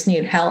 they just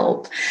need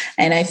help.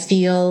 And I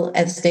feel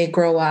as they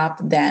grow up,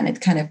 then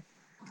it kind of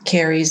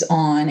carries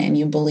on and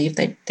you believe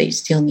that they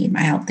still need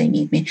my help, they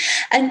need me.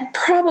 And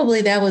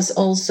probably that was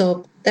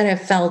also that I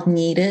felt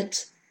needed.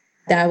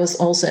 That was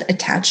also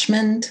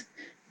attachment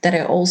that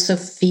I also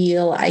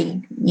feel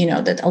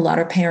that a lot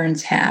of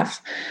parents have,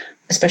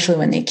 especially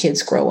when their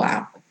kids grow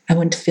up. I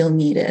want to feel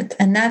needed.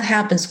 And that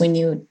happens when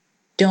you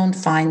don't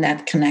find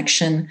that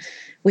connection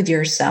with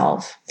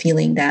yourself,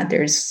 feeling that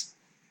there's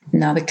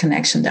another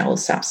connection that will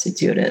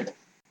substitute it.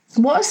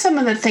 What are some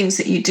of the things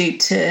that you do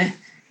to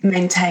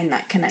maintain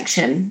that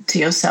connection to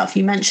yourself?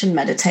 You mentioned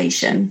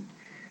meditation.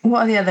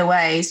 What are the other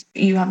ways?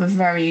 You have a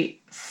very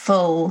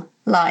full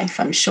life,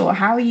 I'm sure.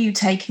 How are you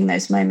taking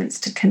those moments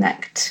to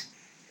connect?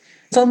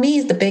 For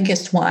me, the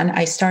biggest one,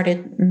 I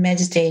started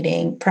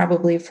meditating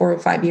probably 4 or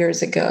 5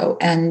 years ago,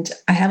 and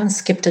I haven't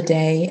skipped a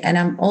day. And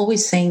I'm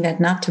always saying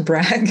that not to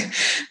brag,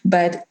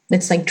 but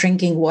it's like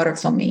drinking water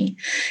for me.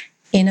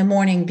 In the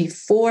morning,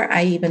 before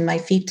my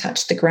feet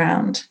touch the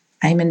ground,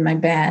 I'm in my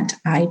bed.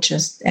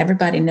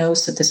 Everybody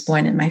knows at this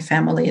point in my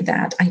family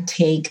that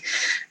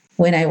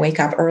when I wake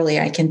up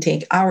early, I can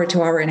take hour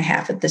to hour and a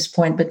half at this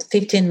point, but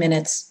 15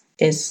 minutes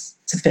is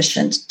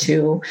sufficient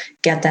to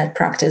get that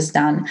practice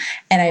done.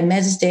 And I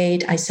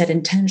meditate, I set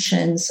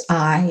intentions,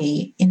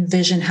 I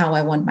envision how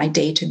I want my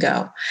day to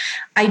go.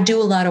 I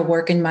do a lot of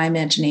work in my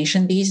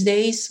imagination these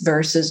days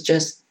versus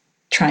just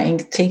trying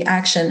to take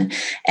action.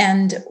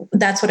 And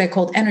that's what I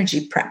call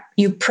energy prep.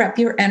 You prep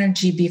your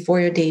energy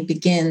before your day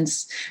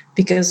begins,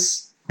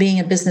 because being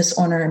a business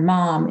owner and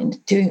mom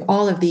and doing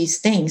all of these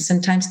things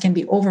sometimes can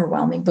be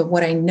overwhelming. But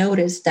what I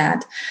noticed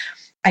that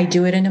I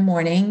do it in the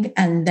morning,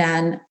 and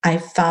then I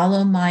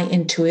follow my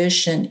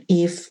intuition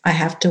if I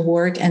have to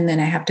work and then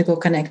I have to go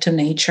connect to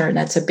nature.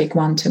 That's a big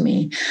one to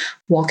me.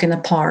 Walk in the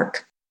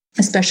park,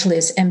 especially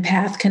as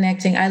empath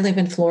connecting. I live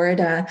in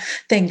Florida.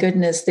 Thank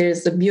goodness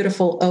there's a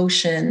beautiful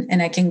ocean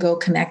and I can go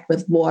connect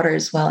with water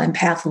as well.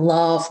 Empaths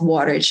love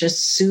water. It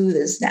just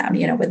soothes them,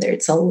 whether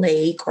it's a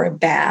lake or a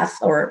bath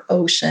or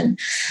ocean.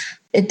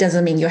 It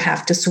doesn't mean you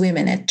have to swim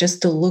in it,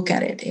 just to look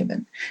at it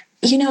even.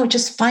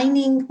 Just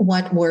finding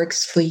what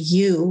works for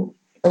you.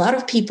 A lot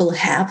of people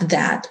have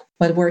that,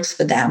 what works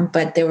for them,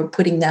 but they were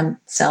putting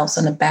themselves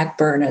on the back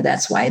burner.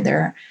 That's why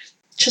they're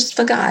just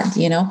forgot,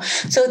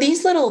 So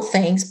these little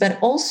things, but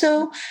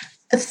also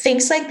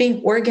things like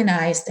being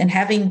organized and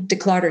having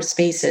decluttered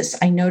spaces.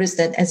 I noticed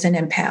that as an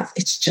empath,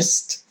 it's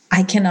just,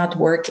 I cannot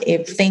work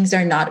if things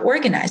are not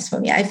organized for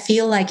me. I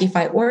feel like if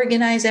I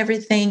organize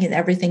everything and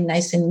everything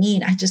nice and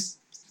neat, I just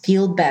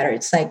feel better.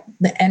 It's like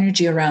the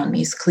energy around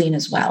me is clean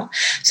as well.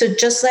 So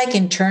just like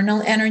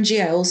internal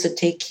energy, I also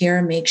take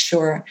care, make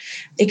sure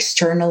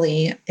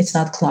externally it's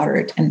not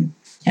cluttered and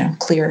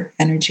clear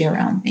energy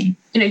around me.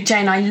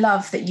 Jane, I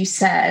love that you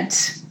said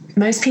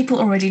most people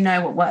already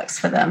know what works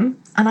for them.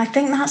 And I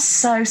think that's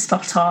so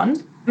spot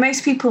on.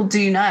 Most people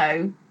do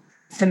know.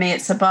 For me,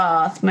 it's a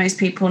bath. Most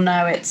people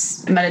know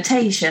it's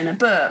meditation, a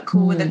book,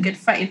 or with a good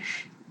friend.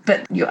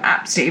 But you're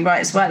absolutely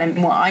right as well.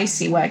 And what I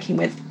see working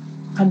with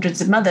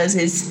hundreds of mothers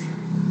is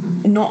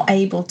not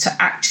able to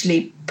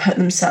actually put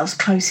themselves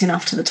close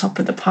enough to the top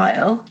of the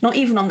pile, not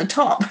even on the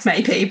top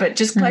maybe, but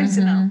just close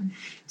enough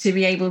to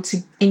be able to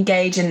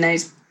engage in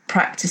those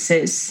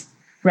practices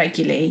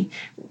regularly.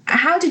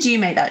 How did you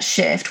make that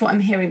shift? What I'm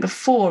hearing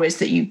before is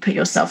that you put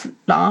yourself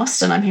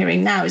last, and I'm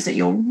hearing now is that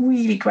you're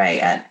really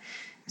great at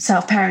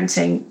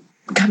self-parenting,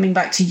 coming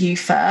back to you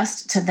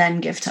first to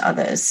then give to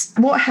others.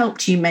 What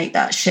helped you make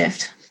that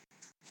shift?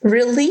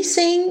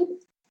 Releasing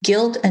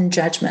guilt and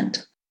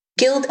judgment,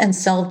 guilt and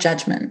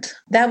self-judgment.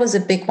 That was a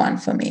big one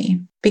for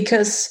me,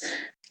 because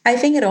I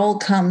think it all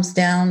comes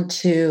down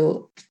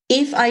to,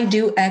 if I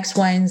do X,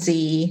 Y, and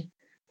Z,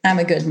 I'm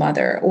a good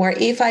mother. Or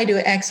if I do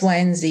X, Y,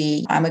 and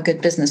Z, I'm a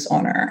good business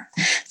owner.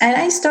 And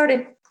I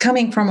started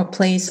coming from a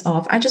place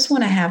of, I just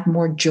want to have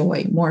more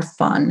joy, more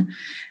fun.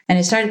 And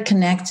I started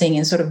connecting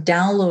and sort of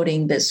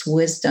downloading this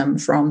wisdom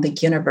from the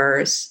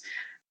universe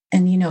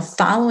and,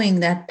 following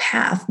that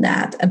path,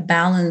 that a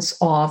balance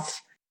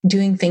of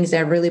doing things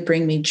that really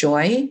bring me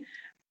joy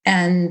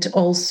and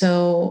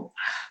also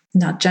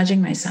not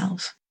judging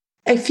myself.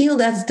 I feel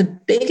that's the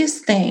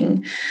biggest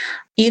thing.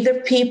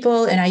 Either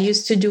people, and I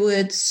used to do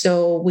it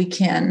so we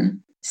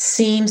can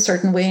seem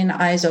certain way in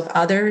the eyes of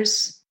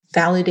others,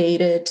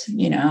 validated,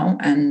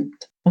 and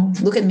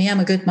look at me, I'm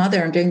a good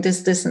mother, I'm doing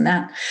this, this, and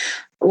that.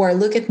 Or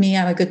look at me,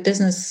 I'm a good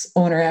business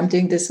owner, I'm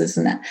doing this, this,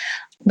 and that.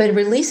 But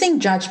releasing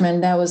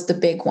judgment, that was the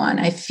big one.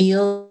 I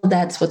feel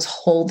that's what's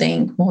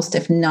holding most,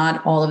 if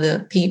not all, of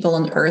the people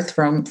on earth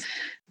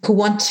who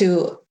want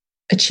to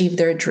achieve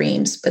their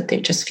dreams, but they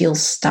just feel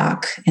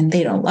stuck and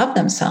they don't love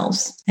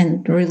themselves.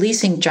 And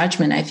releasing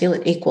judgment, I feel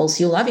it equals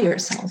you love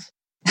yourself.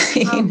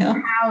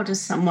 How does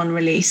someone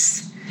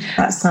release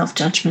That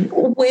self-judgment.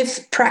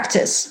 With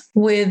practice,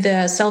 with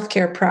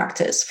self-care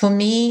practice. For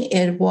me,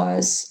 it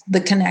was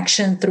the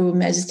connection through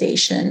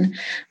meditation.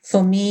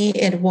 For me,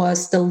 it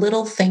was the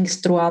little things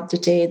throughout the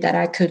day that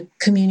I could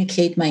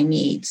communicate my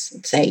needs.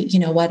 Say, you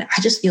know what,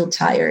 I just feel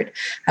tired.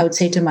 I would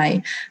say to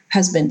my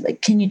husband,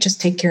 like, can you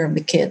just take care of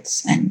the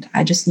kids? And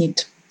I just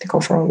need to go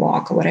for a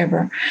walk or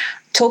whatever.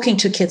 Talking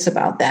to kids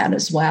about that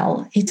as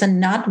well. It's a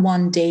not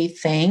one day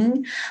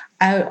thing.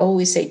 I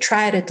always say,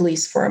 try it at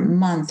least for a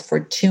month, for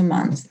 2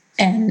 months.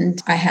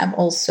 And I have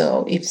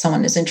also, if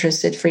someone is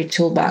interested, free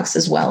toolbox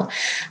as well.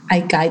 I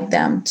guide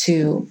them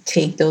to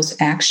take those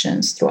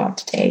actions throughout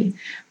the day.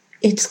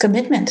 It's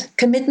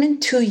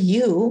commitment to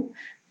you,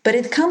 but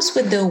it comes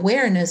with the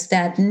awareness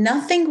that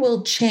nothing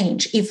will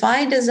change. If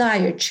I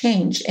desire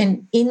change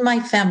in my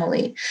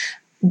family,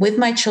 with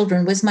my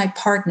children, with my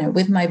partner,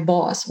 with my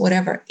boss,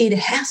 whatever, it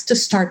has to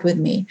start with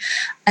me.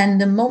 And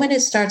the moment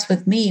it starts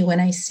with me, when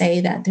I say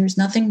that there's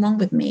nothing wrong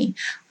with me,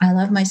 I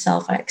love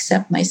myself, I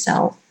accept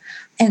myself,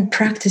 and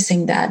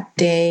practicing that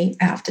day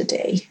after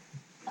day.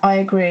 I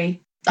agree.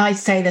 I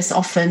say this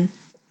often.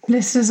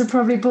 Listeners are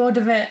probably bored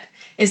of it.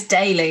 It's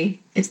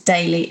daily. It's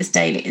daily. It's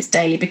daily. It's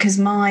daily. Because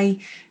I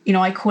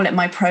call it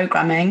my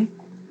programming,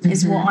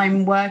 is what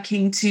I'm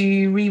working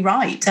to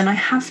rewrite. And I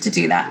have to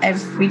do that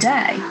every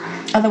day.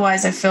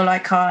 Otherwise, I feel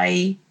like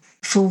I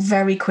fall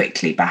very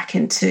quickly back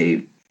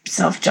into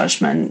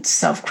self-judgment,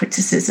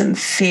 self-criticism,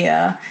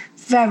 fear.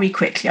 Very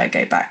quickly, I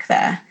go back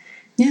there.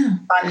 Yeah.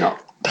 I'm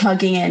not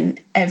plugging in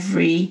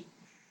every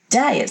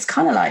day. It's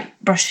kind of like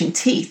brushing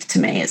teeth to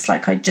me. It's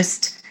like I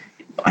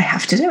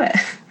have to do it.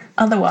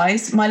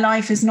 Otherwise, my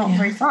life is not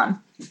very fun,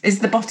 is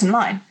the bottom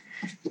line.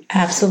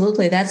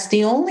 Absolutely. That's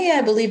the only,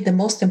 I believe, the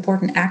most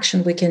important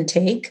action we can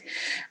take.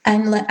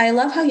 And I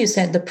love how you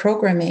said the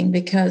programming,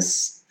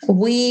 because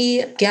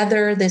we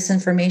gather this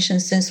information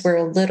since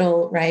we're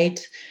little,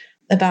 right?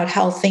 About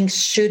how things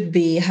should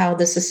be, how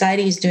the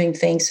society is doing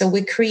things. So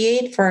we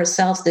create for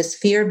ourselves this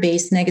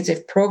fear-based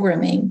negative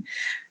programming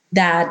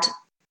that,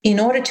 in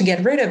order to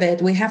get rid of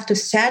it, we have to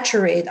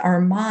saturate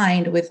our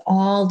mind with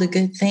all the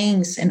good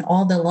things and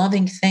all the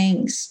loving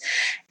things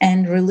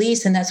and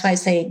release. And that's why I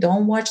say,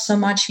 don't watch so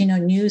much,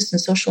 news and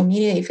social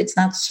media if it's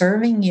not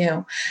serving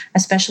you,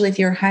 especially if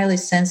you're highly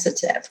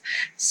sensitive.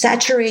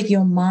 Saturate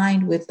your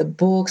mind with the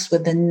books,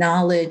 with the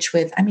knowledge,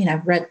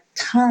 I've read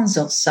tons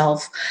of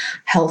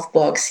self-help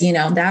books.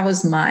 That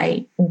was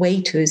my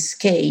way to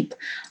escape,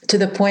 to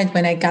the point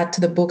when I got to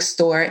the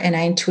bookstore and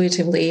I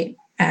intuitively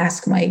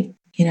asked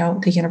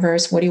the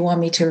universe, what do you want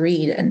me to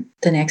read? And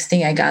the next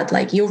thing I got,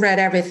 like, you read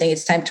everything.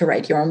 It's time to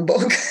write your own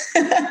book.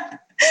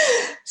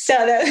 So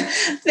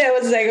that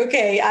was like,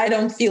 okay, I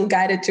don't feel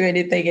guided to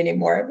anything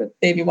anymore, but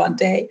maybe one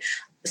day.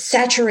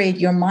 Saturate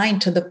your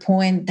mind to the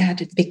point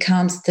that it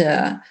becomes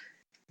the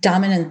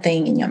dominant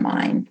thing in your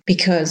mind,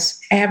 because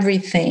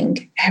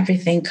everything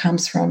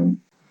comes from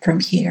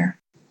here.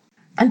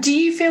 And do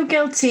you feel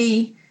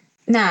guilty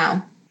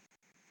now?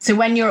 So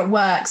when you're at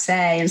work,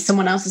 say, and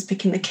someone else is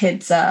picking the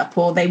kids up,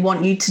 or they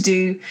want you to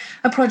do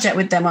a project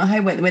with them or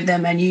homework with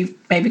them, and you've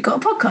maybe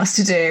got a podcast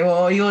to do,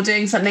 or you're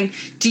doing something,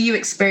 do you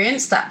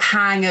experience that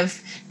pang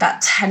of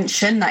that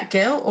tension, that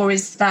guilt, or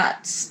is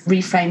that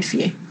reframed for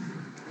you?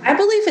 I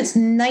believe it's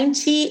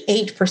 98%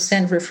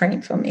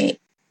 reframed for me.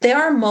 There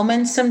are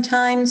moments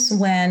sometimes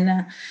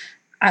when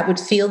I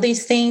would feel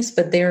these things,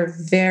 but they're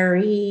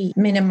very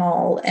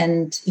minimal.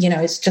 And,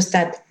 it's just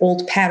that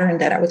old pattern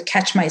that I would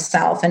catch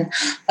myself and,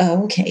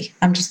 oh, okay,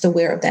 I'm just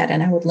aware of that,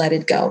 and I would let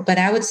it go. But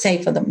I would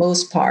say for the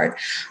most part,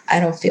 I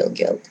don't feel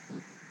guilt.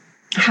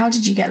 How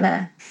did you get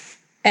there?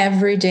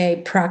 Every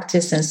day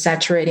practice and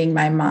saturating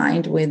my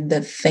mind with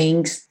the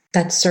things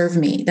that serve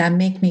me, that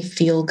make me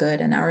feel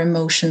good. And our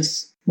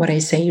emotions, what I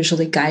say,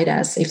 usually guide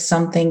us. If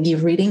something you're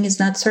reading is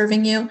not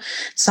serving you,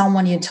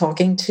 someone you're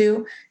talking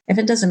to, if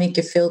it doesn't make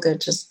you feel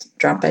good, just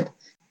drop it.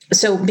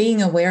 So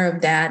being aware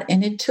of that,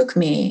 and it took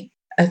me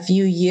a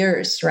few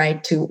years,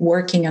 right, to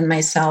working on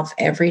myself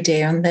every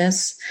day on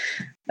this.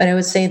 But I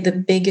would say the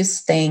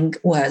biggest thing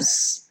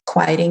was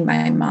quieting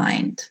my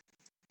mind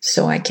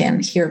so I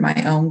can hear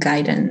my own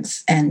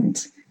guidance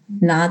and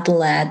not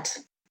let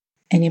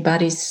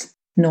anybody's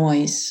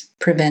noise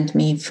prevent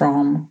me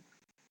from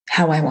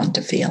how I want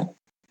to feel.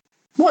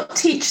 What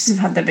teachers have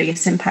had the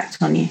biggest impact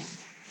on you?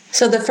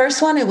 So the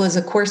first one, it was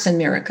A Course in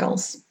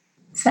Miracles.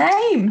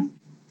 Same.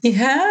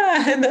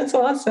 Yeah, that's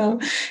awesome.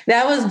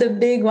 That was the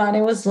big one.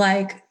 It was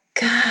like,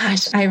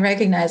 gosh, I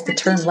recognize the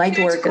term light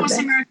work. Course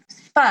in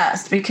Miracles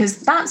first, because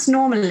that's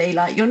normally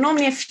you're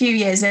normally a few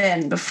years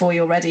in before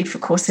you're ready for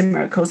Course in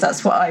Miracles.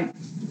 That's what I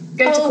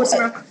go to Course in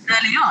Miracles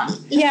early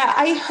on. Yeah,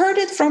 I heard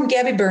it from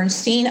Gabby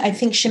Bernstein. I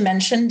think she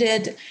mentioned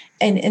it.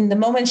 And in the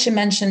moment she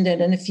mentioned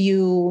it and a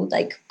few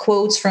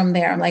quotes from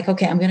there, I'm like,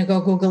 okay, I'm going to go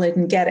Google it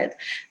and get it.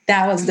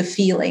 That was the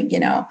feeling,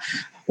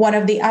 One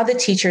of the other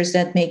teachers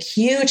that make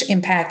huge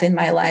impact in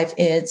my life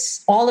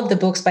is all of the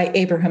books by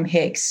Abraham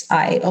Hicks.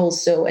 I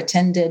also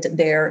attended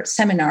their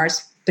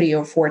seminars 3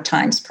 or 4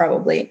 times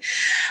probably.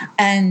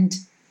 And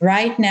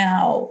right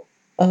now,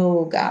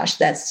 oh gosh,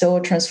 that's so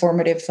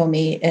transformative for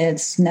me.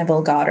 It's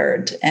Neville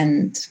Goddard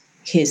and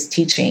his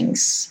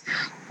teachings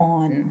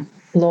on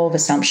law of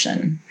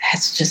assumption.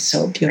 That's just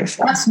so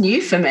beautiful. That's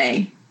new for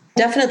me.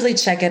 Definitely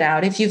check it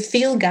out. If you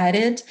feel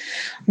guided,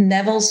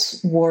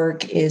 Neville's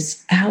work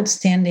is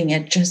outstanding.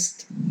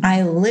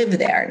 I live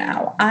there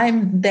now.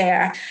 I'm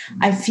there.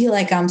 I feel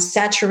like I'm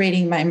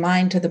saturating my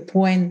mind to the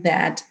point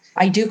that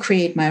I do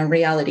create my own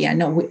reality. I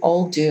know we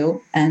all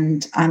do.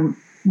 And I'm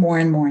more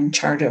and more in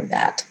charge of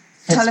that.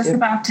 Tell us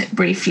about it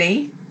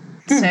briefly.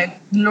 So,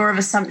 law of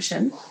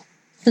assumption.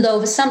 Law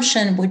of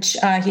assumption, which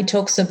he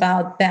talks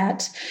about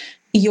that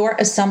your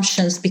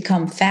assumptions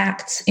become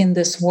facts in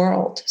this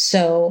world.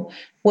 So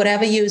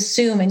whatever you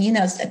assume,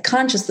 and,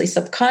 consciously,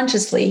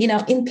 subconsciously,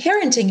 in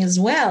parenting as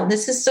well,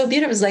 this is so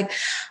beautiful. It's like,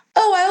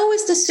 oh, I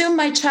always assumed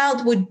my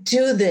child would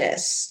do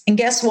this. And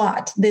guess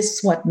what? This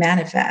is what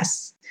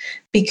manifests,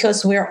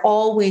 because we're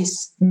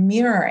always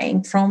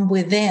mirroring from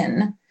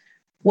within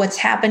what's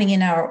happening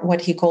in our, what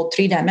he called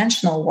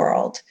 3-dimensional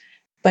world,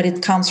 but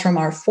it comes from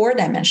our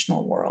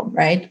 4-dimensional world,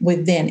 right?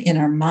 Within, in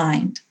our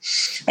mind.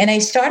 And I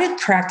started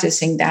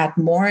practicing that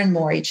more and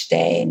more each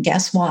day. And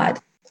guess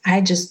what?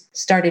 I just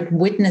started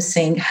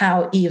witnessing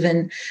how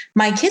even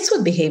my kids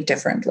would behave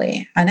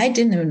differently. And I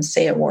didn't even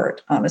say a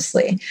word,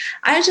 honestly.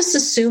 I just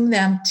assumed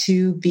them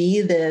to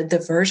be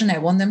the version I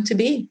want them to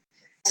be.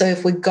 So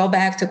if we go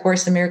back to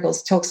Course in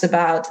Miracles, talks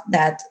about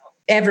that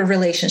every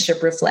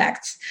relationship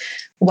reflects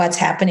what's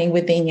happening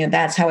within you.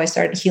 That's how I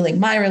started healing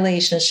my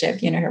relationship,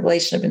 her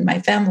relationship in my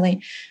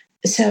family.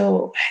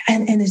 So,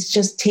 and it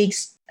just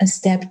takes a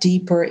step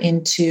deeper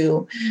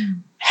into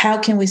how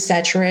can we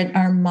saturate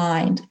our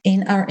mind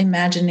in our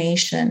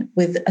imagination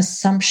with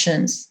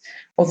assumptions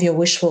of your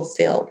wish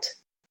fulfilled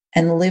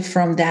and live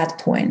from that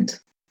point.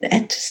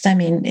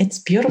 It's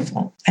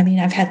beautiful.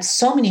 I've had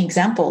so many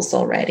examples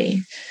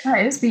already. Oh,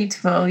 it is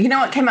beautiful. You know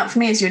what came up for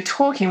me as you're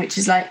talking, which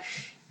is like,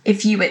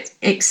 if you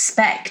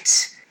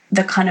expect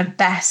the kind of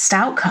best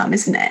outcome,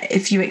 isn't it?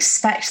 If you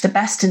expect the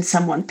best in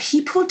someone,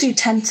 people do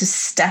tend to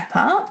step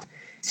up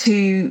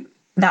to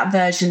that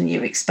version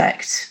you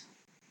expect.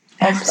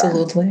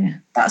 Absolutely.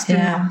 That's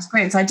been my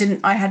experience.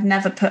 I've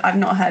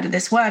not heard of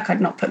this work. I'd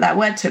not put that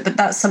word to it, but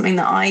that's something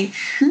that I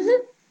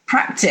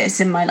practice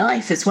in my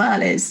life as well,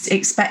 is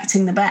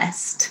expecting the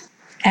best.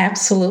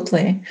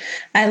 Absolutely.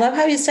 I love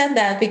how you said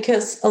that,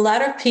 because a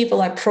lot of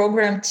people are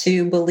programmed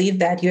to believe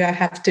that you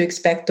have to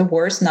expect the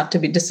worst not to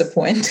be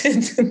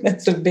disappointed.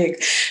 That's a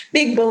big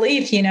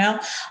belief,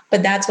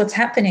 but that's what's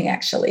happening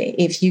actually,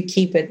 if you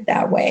keep it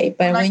that way.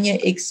 But when you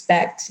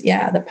expect,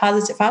 the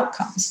positive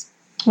outcomes.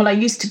 Well, I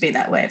used to be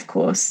that way, of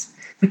course,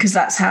 because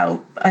that's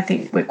how I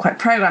think we're quite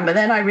programmed. But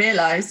then I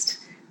realized,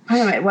 wait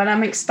a minute, when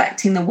I'm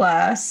expecting the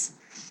worst,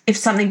 if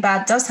something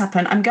bad does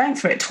happen, I'm going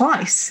through it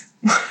twice.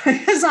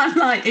 Because I'm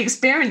like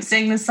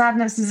experiencing the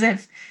sadness as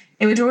if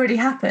it would already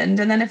happened.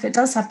 And then if it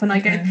does happen,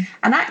 I go.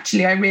 And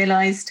actually, I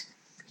realized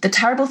the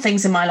terrible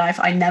things in my life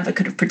I never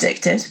could have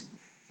predicted.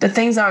 The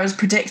things I was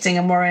predicting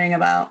and worrying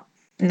about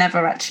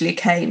never actually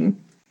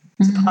came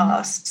to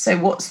pass. So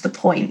what's the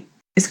point?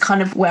 Is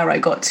kind of where I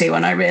got to.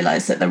 And I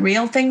realized that the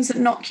real things that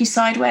knock you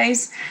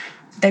sideways,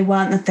 they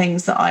weren't the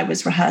things that I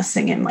was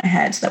rehearsing in my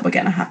head that were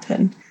going to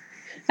happen.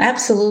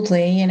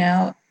 Absolutely,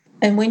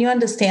 And when you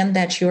understand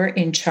that you're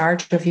in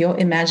charge of your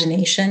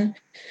imagination,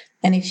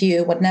 and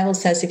what Neville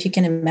says, if you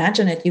can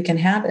imagine it, you can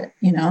have it,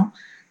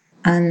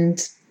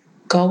 and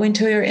go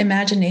into your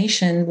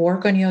imagination,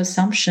 work on your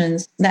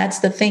assumptions. That's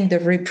the thing, the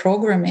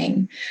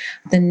reprogramming,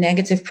 the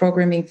negative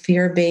programming,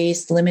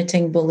 fear-based,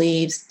 limiting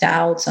beliefs,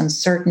 doubts,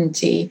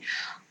 uncertainty.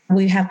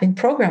 We have been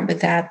programmed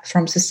with that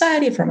from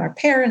society, from our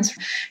parents,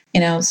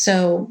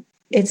 so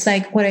it's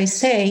like what I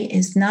say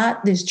is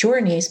not this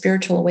journey,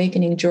 spiritual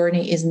awakening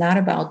journey is not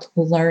about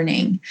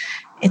learning.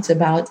 It's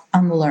about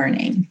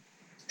unlearning.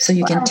 So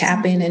you can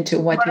tap into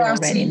what you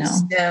already know.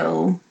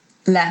 Still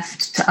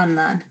left to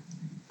unlearn.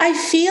 I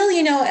feel,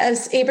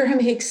 as Abraham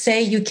Hicks say,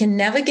 you can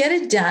never get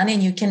it done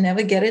and you can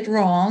never get it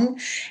wrong.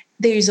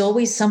 There's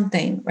always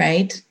something,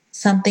 right?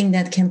 Something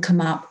that can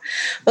come up.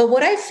 But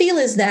what I feel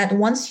is that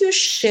once you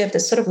shift,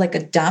 it's sort of like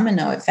a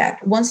domino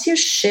effect. Once you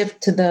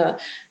shift to the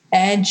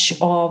edge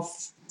of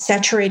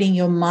saturating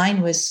your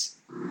mind with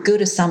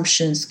good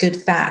assumptions, good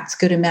facts,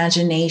 good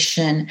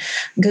imagination,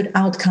 good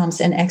outcomes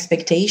and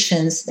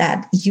expectations,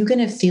 that you're going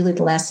to feel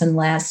it less and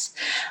less.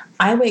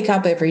 I wake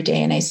up every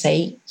day and I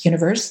say,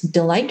 universe,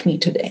 delight me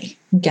today.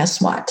 Guess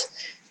what?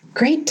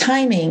 Great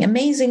timing,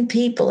 amazing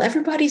people.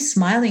 Everybody's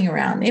smiling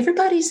around.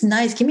 Everybody's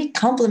nice. Give me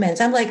compliments.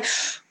 I'm like,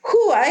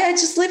 I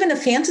just live in a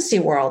fantasy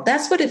world.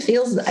 That's what it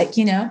feels like,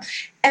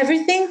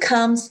 Everything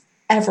comes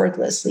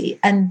effortlessly.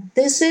 And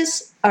this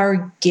is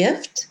our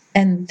gift.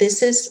 And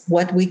this is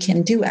what we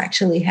can do,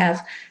 actually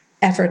have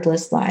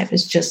effortless life.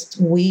 It's just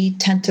we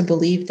tend to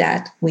believe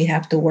that we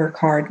have to work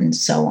hard and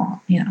so on.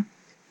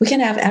 We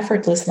can have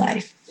effortless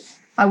life.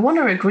 I want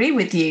to agree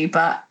with you,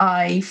 but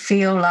I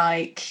feel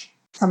like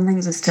some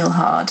things are still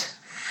hard.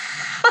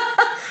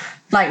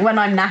 Like when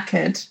I'm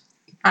knackered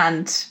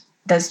and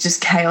there's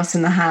just chaos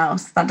in the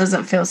house. That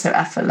doesn't feel so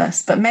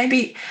effortless. But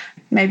maybe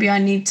I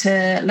need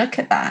to look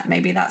at that.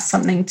 Maybe that's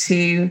something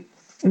to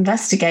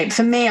investigate.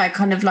 For me, I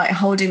kind of like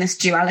holding this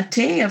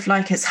duality of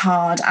like, it's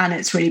hard and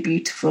it's really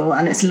beautiful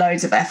and it's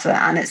loads of effort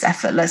and it's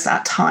effortless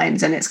at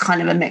times. And it's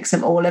kind of a mix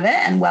of all of it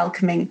and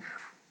welcoming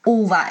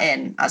all that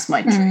in as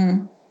my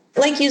truth.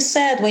 Like you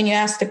said, when you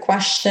asked the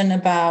question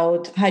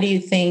about how do you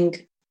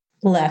think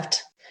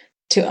left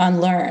to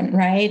unlearn,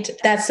 right?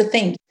 That's the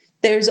thing.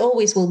 There's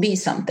always will be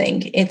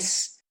something.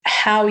 It's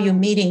how you're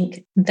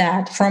meeting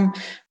that from.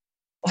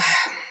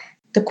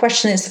 The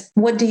question is,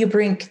 what do you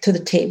bring to the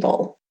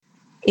table?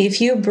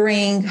 If you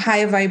bring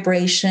higher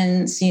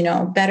vibrations,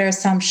 better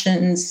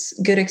assumptions,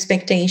 good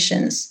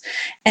expectations,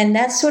 and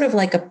that's sort of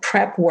like a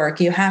prep work.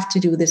 You have to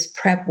do this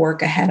prep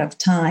work ahead of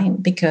time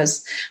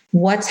because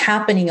what's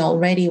happening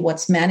already,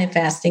 what's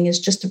manifesting is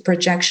just a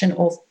projection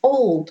of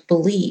old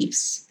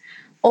beliefs,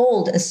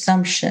 old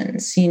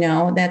assumptions,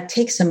 that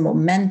takes a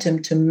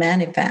momentum to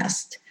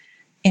manifest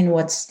in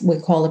what we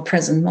call a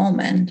present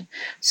moment.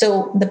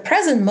 So the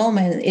present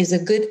moment is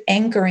a good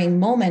anchoring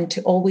moment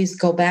to always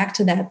go back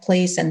to that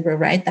place and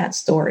rewrite that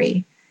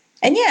story.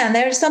 And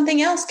there's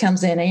something else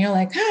comes in and you're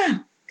like,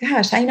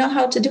 gosh, I know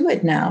how to do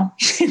it now.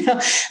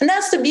 And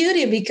that's the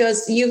beauty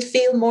because you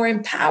feel more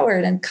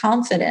empowered and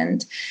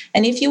confident.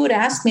 And if you would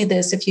ask me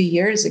this a few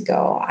years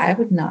ago, I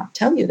would not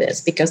tell you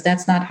this because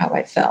that's not how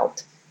I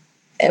felt.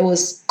 It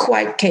was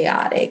quite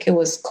chaotic. It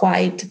was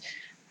quite...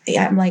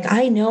 I'm like,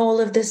 I know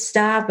all of this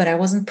stuff, but I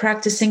wasn't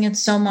practicing it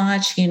so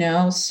much,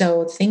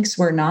 so things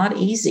were not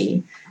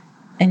easy.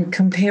 And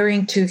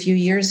comparing to a few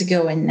years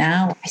ago and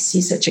now, I see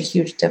such a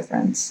huge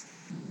difference.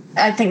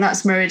 I think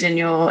that's mirrored in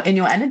your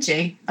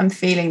energy. I'm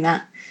feeling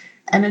that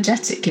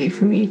energetically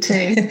from you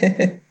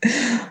too.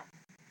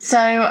 So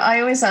I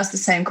always ask the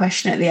same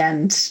question at the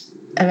end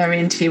of every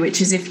interview,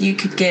 which is if you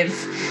could give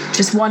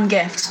just one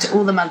gift to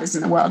all the mothers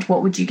in the world,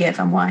 what would you give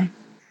and why?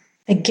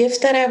 A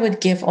gift that I would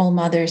give all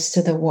mothers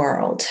to the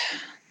world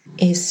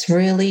is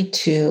really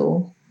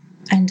to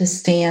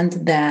understand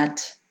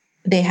that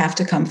they have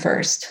to come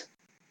first.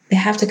 They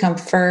have to come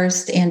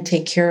first and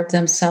take care of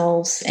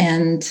themselves.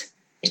 And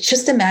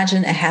just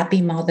imagine a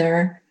happy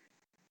mother.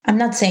 I'm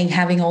not saying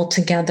having all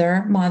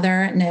together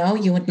mother. No,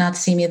 you would not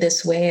see me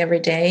this way every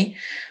day.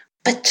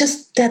 But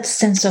just that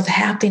sense of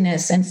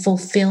happiness and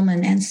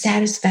fulfillment and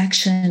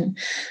satisfaction,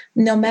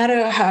 no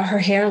matter how her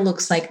hair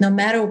looks like, no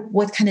matter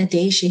what kind of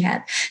day she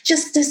had,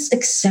 just this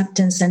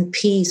acceptance and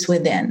peace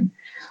within.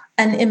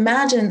 And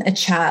imagine a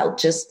child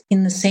just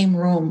in the same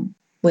room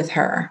with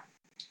her,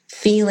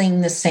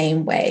 feeling the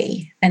same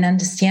way and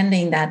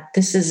understanding that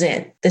this is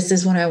it. This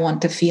is what I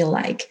want to feel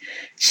like.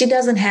 She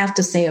doesn't have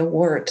to say a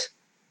word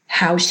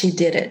how she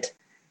did it,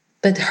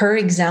 but her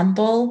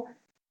example,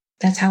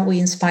 that's how we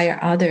inspire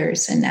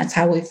others, and that's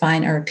how we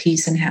find our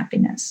peace and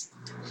happiness.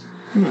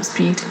 That's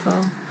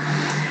beautiful.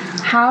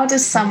 How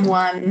does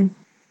someone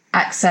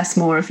access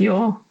more of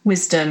your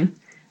wisdom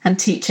and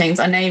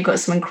teachings? I know you've got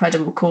some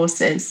incredible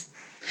courses.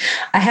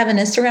 I have an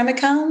Instagram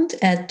account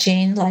at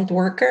Jane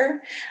Lightworker.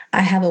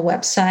 I have a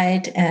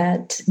website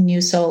at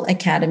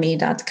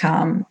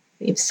newsoulacademy.com.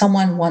 If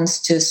someone wants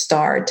to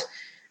start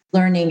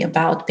learning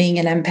about being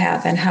an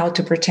empath and how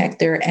to protect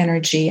their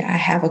energy, I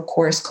have a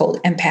course called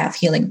Empath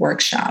Healing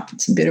Workshop.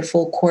 It's a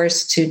beautiful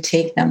course to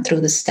take them through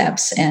the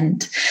steps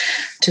and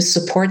to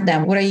support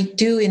them. What I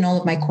do in all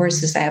of my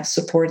courses, I have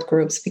support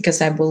groups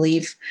because I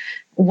believe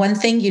one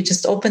thing, you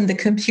just open the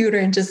computer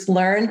and just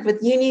learn,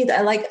 but you need,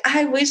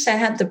 I wish I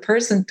had the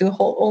person to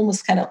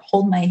almost kind of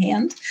hold my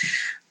hand.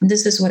 And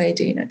this is what I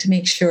do, to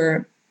make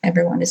sure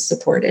everyone is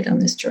supported on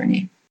this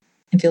journey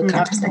and feel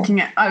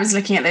comfortable. I was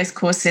looking at those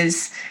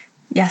courses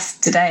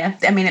yesterday.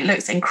 I mean, it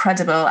looks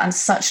incredible and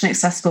such an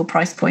accessible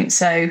price point.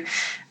 So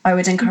I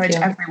would encourage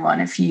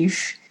everyone, if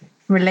you've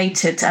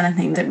related to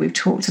anything that we've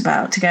talked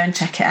about, to go and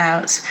check it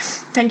out.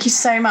 Thank you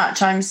so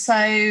much. I'm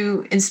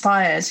so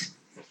inspired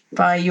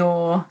by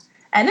your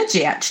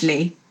energy,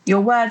 actually.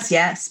 Your words,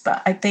 yes,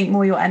 but I think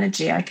more your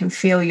energy. I can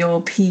feel your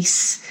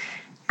peace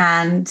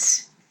and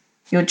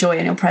your joy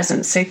and your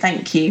presence. So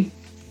thank you.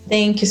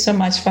 Thank you so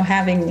much for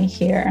having me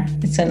here.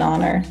 It's an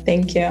honor.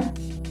 Thank you.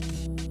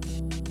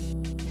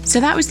 So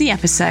that was the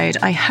episode.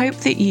 I hope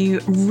that you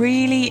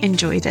really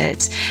enjoyed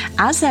it.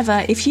 As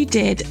ever, if you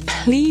did,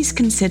 please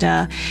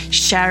consider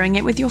sharing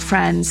it with your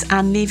friends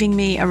and leaving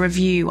me a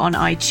review on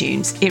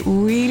iTunes. It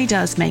really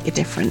does make a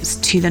difference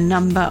to the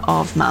number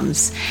of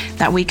mums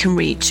that we can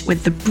reach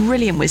with the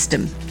brilliant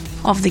wisdom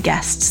of the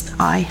guests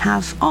I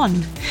have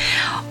on.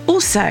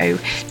 Also,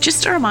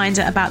 just a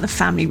reminder about the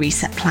Family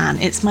Reset Plan.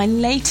 It's my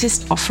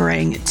latest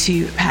offering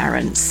to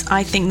parents.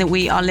 I think that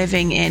we are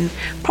living in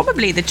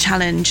probably the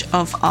challenge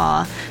of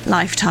our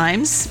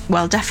lifetimes.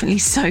 Well, definitely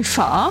so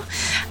far.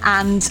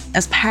 And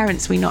as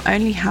parents, we not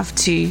only have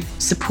to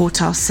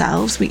support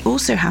ourselves, we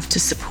also have to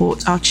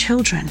support our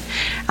children.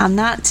 And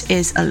that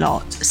is a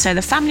lot. So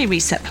the Family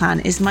Reset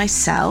Plan is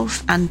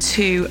myself and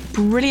two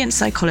brilliant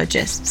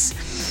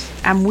psychologists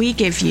And we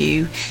give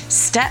you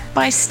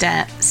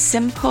step-by-step,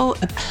 simple,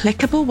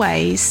 applicable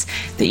ways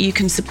that you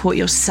can support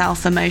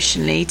yourself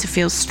emotionally to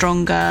feel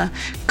stronger,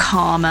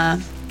 calmer,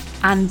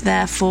 and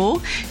therefore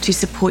to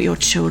support your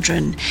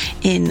children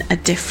in a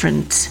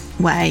different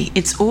way.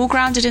 It's all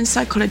grounded in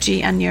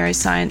psychology and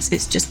neuroscience.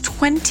 It's just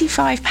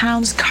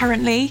 £25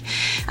 currently.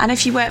 And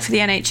if you work for the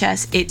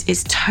NHS, it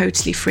is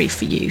totally free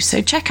for you.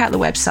 So check out the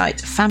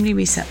website,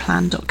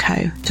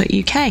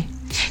 familyresetplan.co.uk.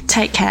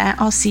 Take care.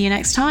 I'll see you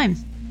next time.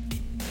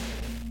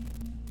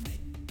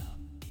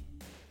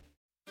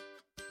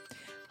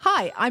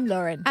 Hi, I'm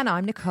Lauren. And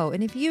I'm Nicole.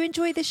 And if you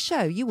enjoy this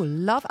show, you will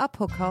love our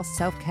podcast,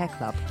 Self-Care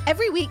Club.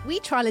 Every week, we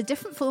trial a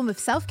different form of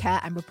self-care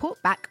and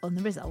report back on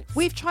the results.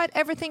 We've tried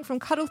everything from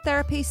cuddle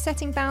therapy,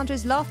 setting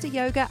boundaries, laughter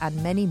yoga, and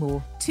many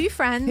more. Two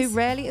friends who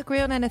rarely agree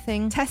on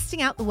anything,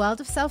 testing out the world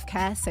of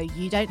self-care so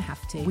you don't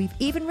have to. We've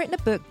even written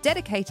a book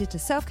dedicated to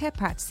self-care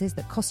practices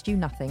that cost you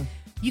nothing.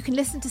 You can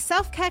listen to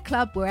Self-Care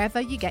Club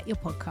wherever you get your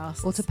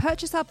podcasts. Or to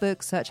purchase our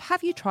book, search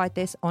Have You Tried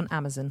This on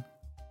Amazon.